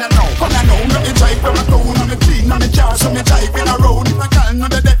that one you know. Come on now, me drive from a town, and me clean on the car, so me drive in a road. If I call no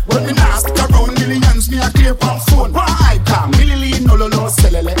the death, but me nah stick around. Millions me a clear from phone. Why I come? Really no lo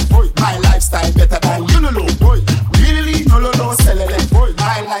selele. My lifestyle better than you know. Really no lo selele.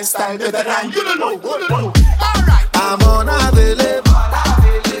 My lifestyle better than you know. Alright, I'm unavailable.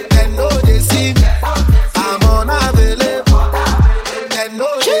 They know they see me. I'm unavailable. They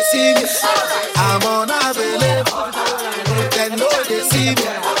know they see me. I'm unavailable. They know they see me.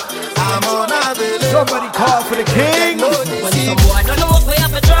 I'm unavailable. Somebody call for the king. They know they see me. Boy, don't know what we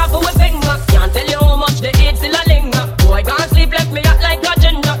have to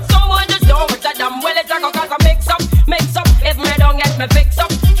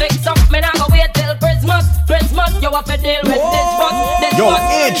Yo,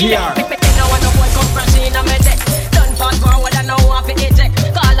 AJR. Now when a boy come fresh in a medic, done fast forward and now want to eject.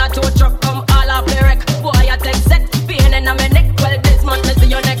 Call a tow truck, come all off the wreck. Boy, I take set, pain in my neck. Well, this month, let's see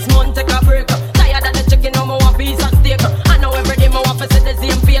you next month, take a break. Tired of the chicken, now I want piece of steak. I know every day I want to see the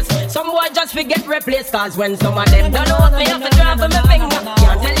same face. Some boy just forget replace, cause when some of them don't know what me have to drop on my finger.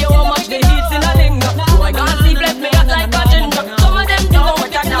 Can't tell you how much the heat's in a linger. Boy, can't sleep, left me out like a ginger. Some of them don't know what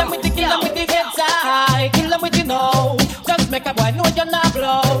I know. Kill them with the heads high, kill them with the know. Just make a boy know you're not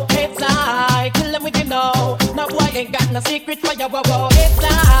blow. Heads high, kill them with the know. No boy ain't got no secret for your wow. Heads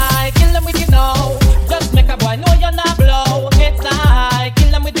high, kill them with the know. Just make a boy know you're not blow. Heads high,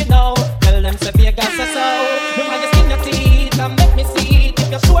 kill them with the know. Tell them to be a gas or so. No matter skin your teeth and make me see it. If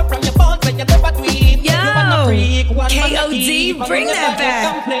you're sure from your bones that you never tweet. Yo, you wanna freak, one KOD, bring that back.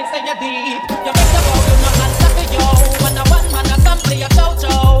 Some place that you deep. You make the ball, you know answer to yo. When I want man, I some play a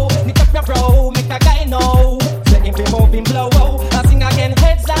chow. Nick up your bro, make a guy know. Let him be moving blow. I sing again,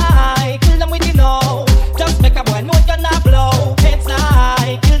 heads high, kill them with the know. Just make a boy know you're not blow. Heads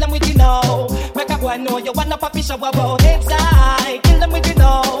high, kill them with the know. Make a boy know you wanna pop shower. Heads high, kill them with the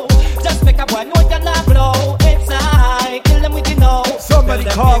know. Just make a boy know you're not blow. Heads high, kill them with the know. Somebody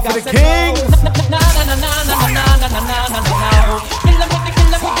call for the king. Na na na na na na na na na na na. Kill them with the kill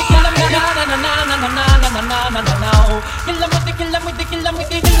them with the kill them na na na na na na na na na na na na. Kill them with the kill them with the kill them with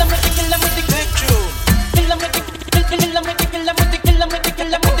the kill them with the kill them with the good tune. Kill them with the kill them with the kill them with the kill them with the kill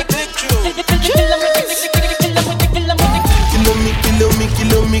them with the good tune. Kill them with the kill them with the kill them with the.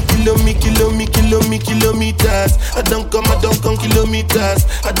 Kilometers. I don't come kilometers.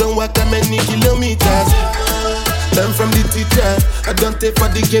 I don't walk that many kilometers. Learn from the teacher. I don't take for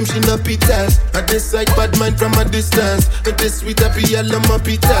the game, she no pitas. I decide bad mind from a distance. But this sweet happy, I love my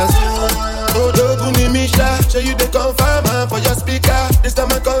pitas. Oh, Doguni Misha, show you the confirm for your speaker. This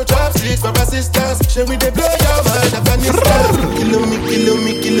time I call drop six for assistance. Show me the blow your mind, Afghanistan. Kilometers.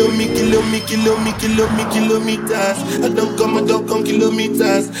 I don't come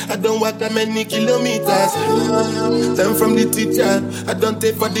kilometers. I don't walk that many kilometers. Learn from the teacher. I don't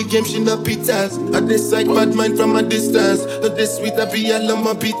take for the game, she no pitas. I decide bad mind from a distance. But this sweet happy, I love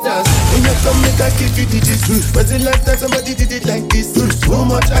my pitas. When you come, make I give you digits. Was it last time somebody did it like this? So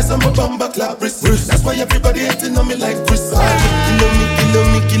much ice on my bumper clap wrist. That's why everybody hating on me like Chris.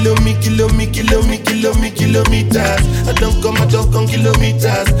 Kilometers. I don't come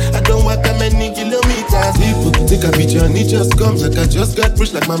kilometers. I don't walk that many kilometers. People take a picture and it just comes. Like I just got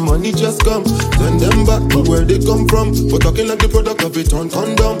rich, like my money just come. Send them back to where they come from. For talking like the product of it on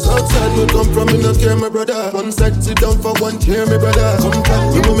condoms. Outside we come from, me not care, my brother. One side sit down for one chair, my brother.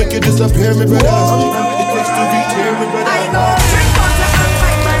 Sometimes we will make it disappear, my brother. Sometimes it takes to reach here, my brother. I go drink water and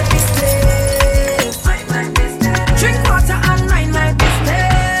mind my business. Drink water and mind my business.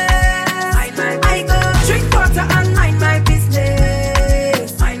 I go drink water and mind my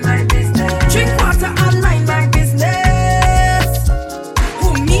business. Drink water and mind my business.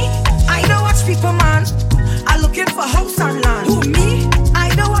 Who me? I don't watch people, man. I'm looking for house and land. Who me? I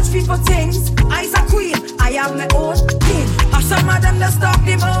don't watch people things. I's a queen. I have my own thing. Or some of them that stop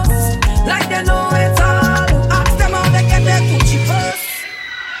the most. Like they know it all. Ask them how they get their Gucci purse.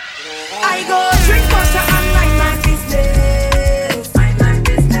 I go drink water and mind my business.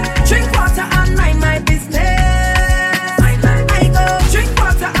 Drink water and mind my business. I go drink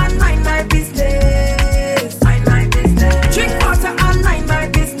water and mind my business. Drink water and mind my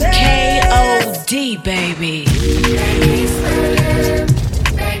business. KOD, baby. Make me sweat,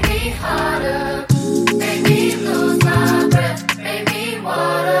 make me harder, make me lose my breath, make me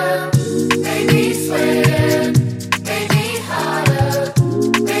water, make me sweat, make me harder,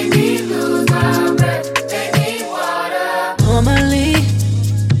 make me lose my breath, make me water. Normally,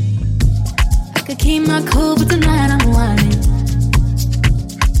 I could keep my cool, but tonight I'm whining.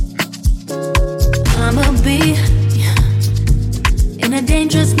 I'ma be in a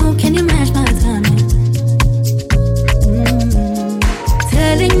dangerous mood. Can you match my timing?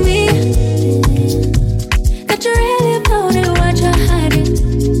 Telling me that you really about it, what you're hiding.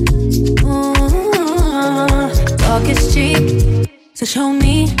 Talk is cheap, so show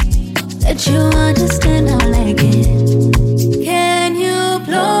me that you understand I like it. Can you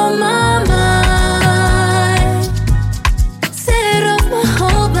blow my mind? Set off my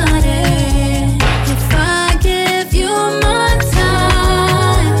whole body. If I give you my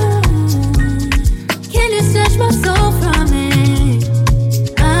time, can you snatch my soul from it?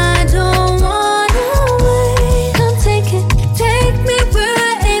 I don't wanna wait. Come take me where I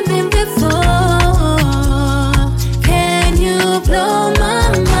ain't been before. Can you blow my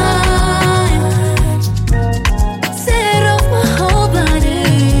mind? Set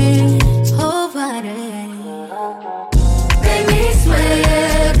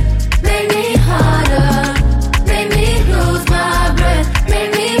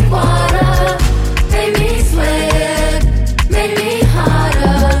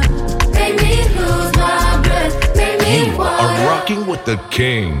with the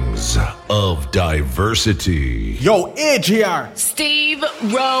kings of diversity. Yo, AJR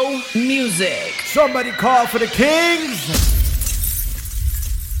SteveRo Music. Somebody call for the kings.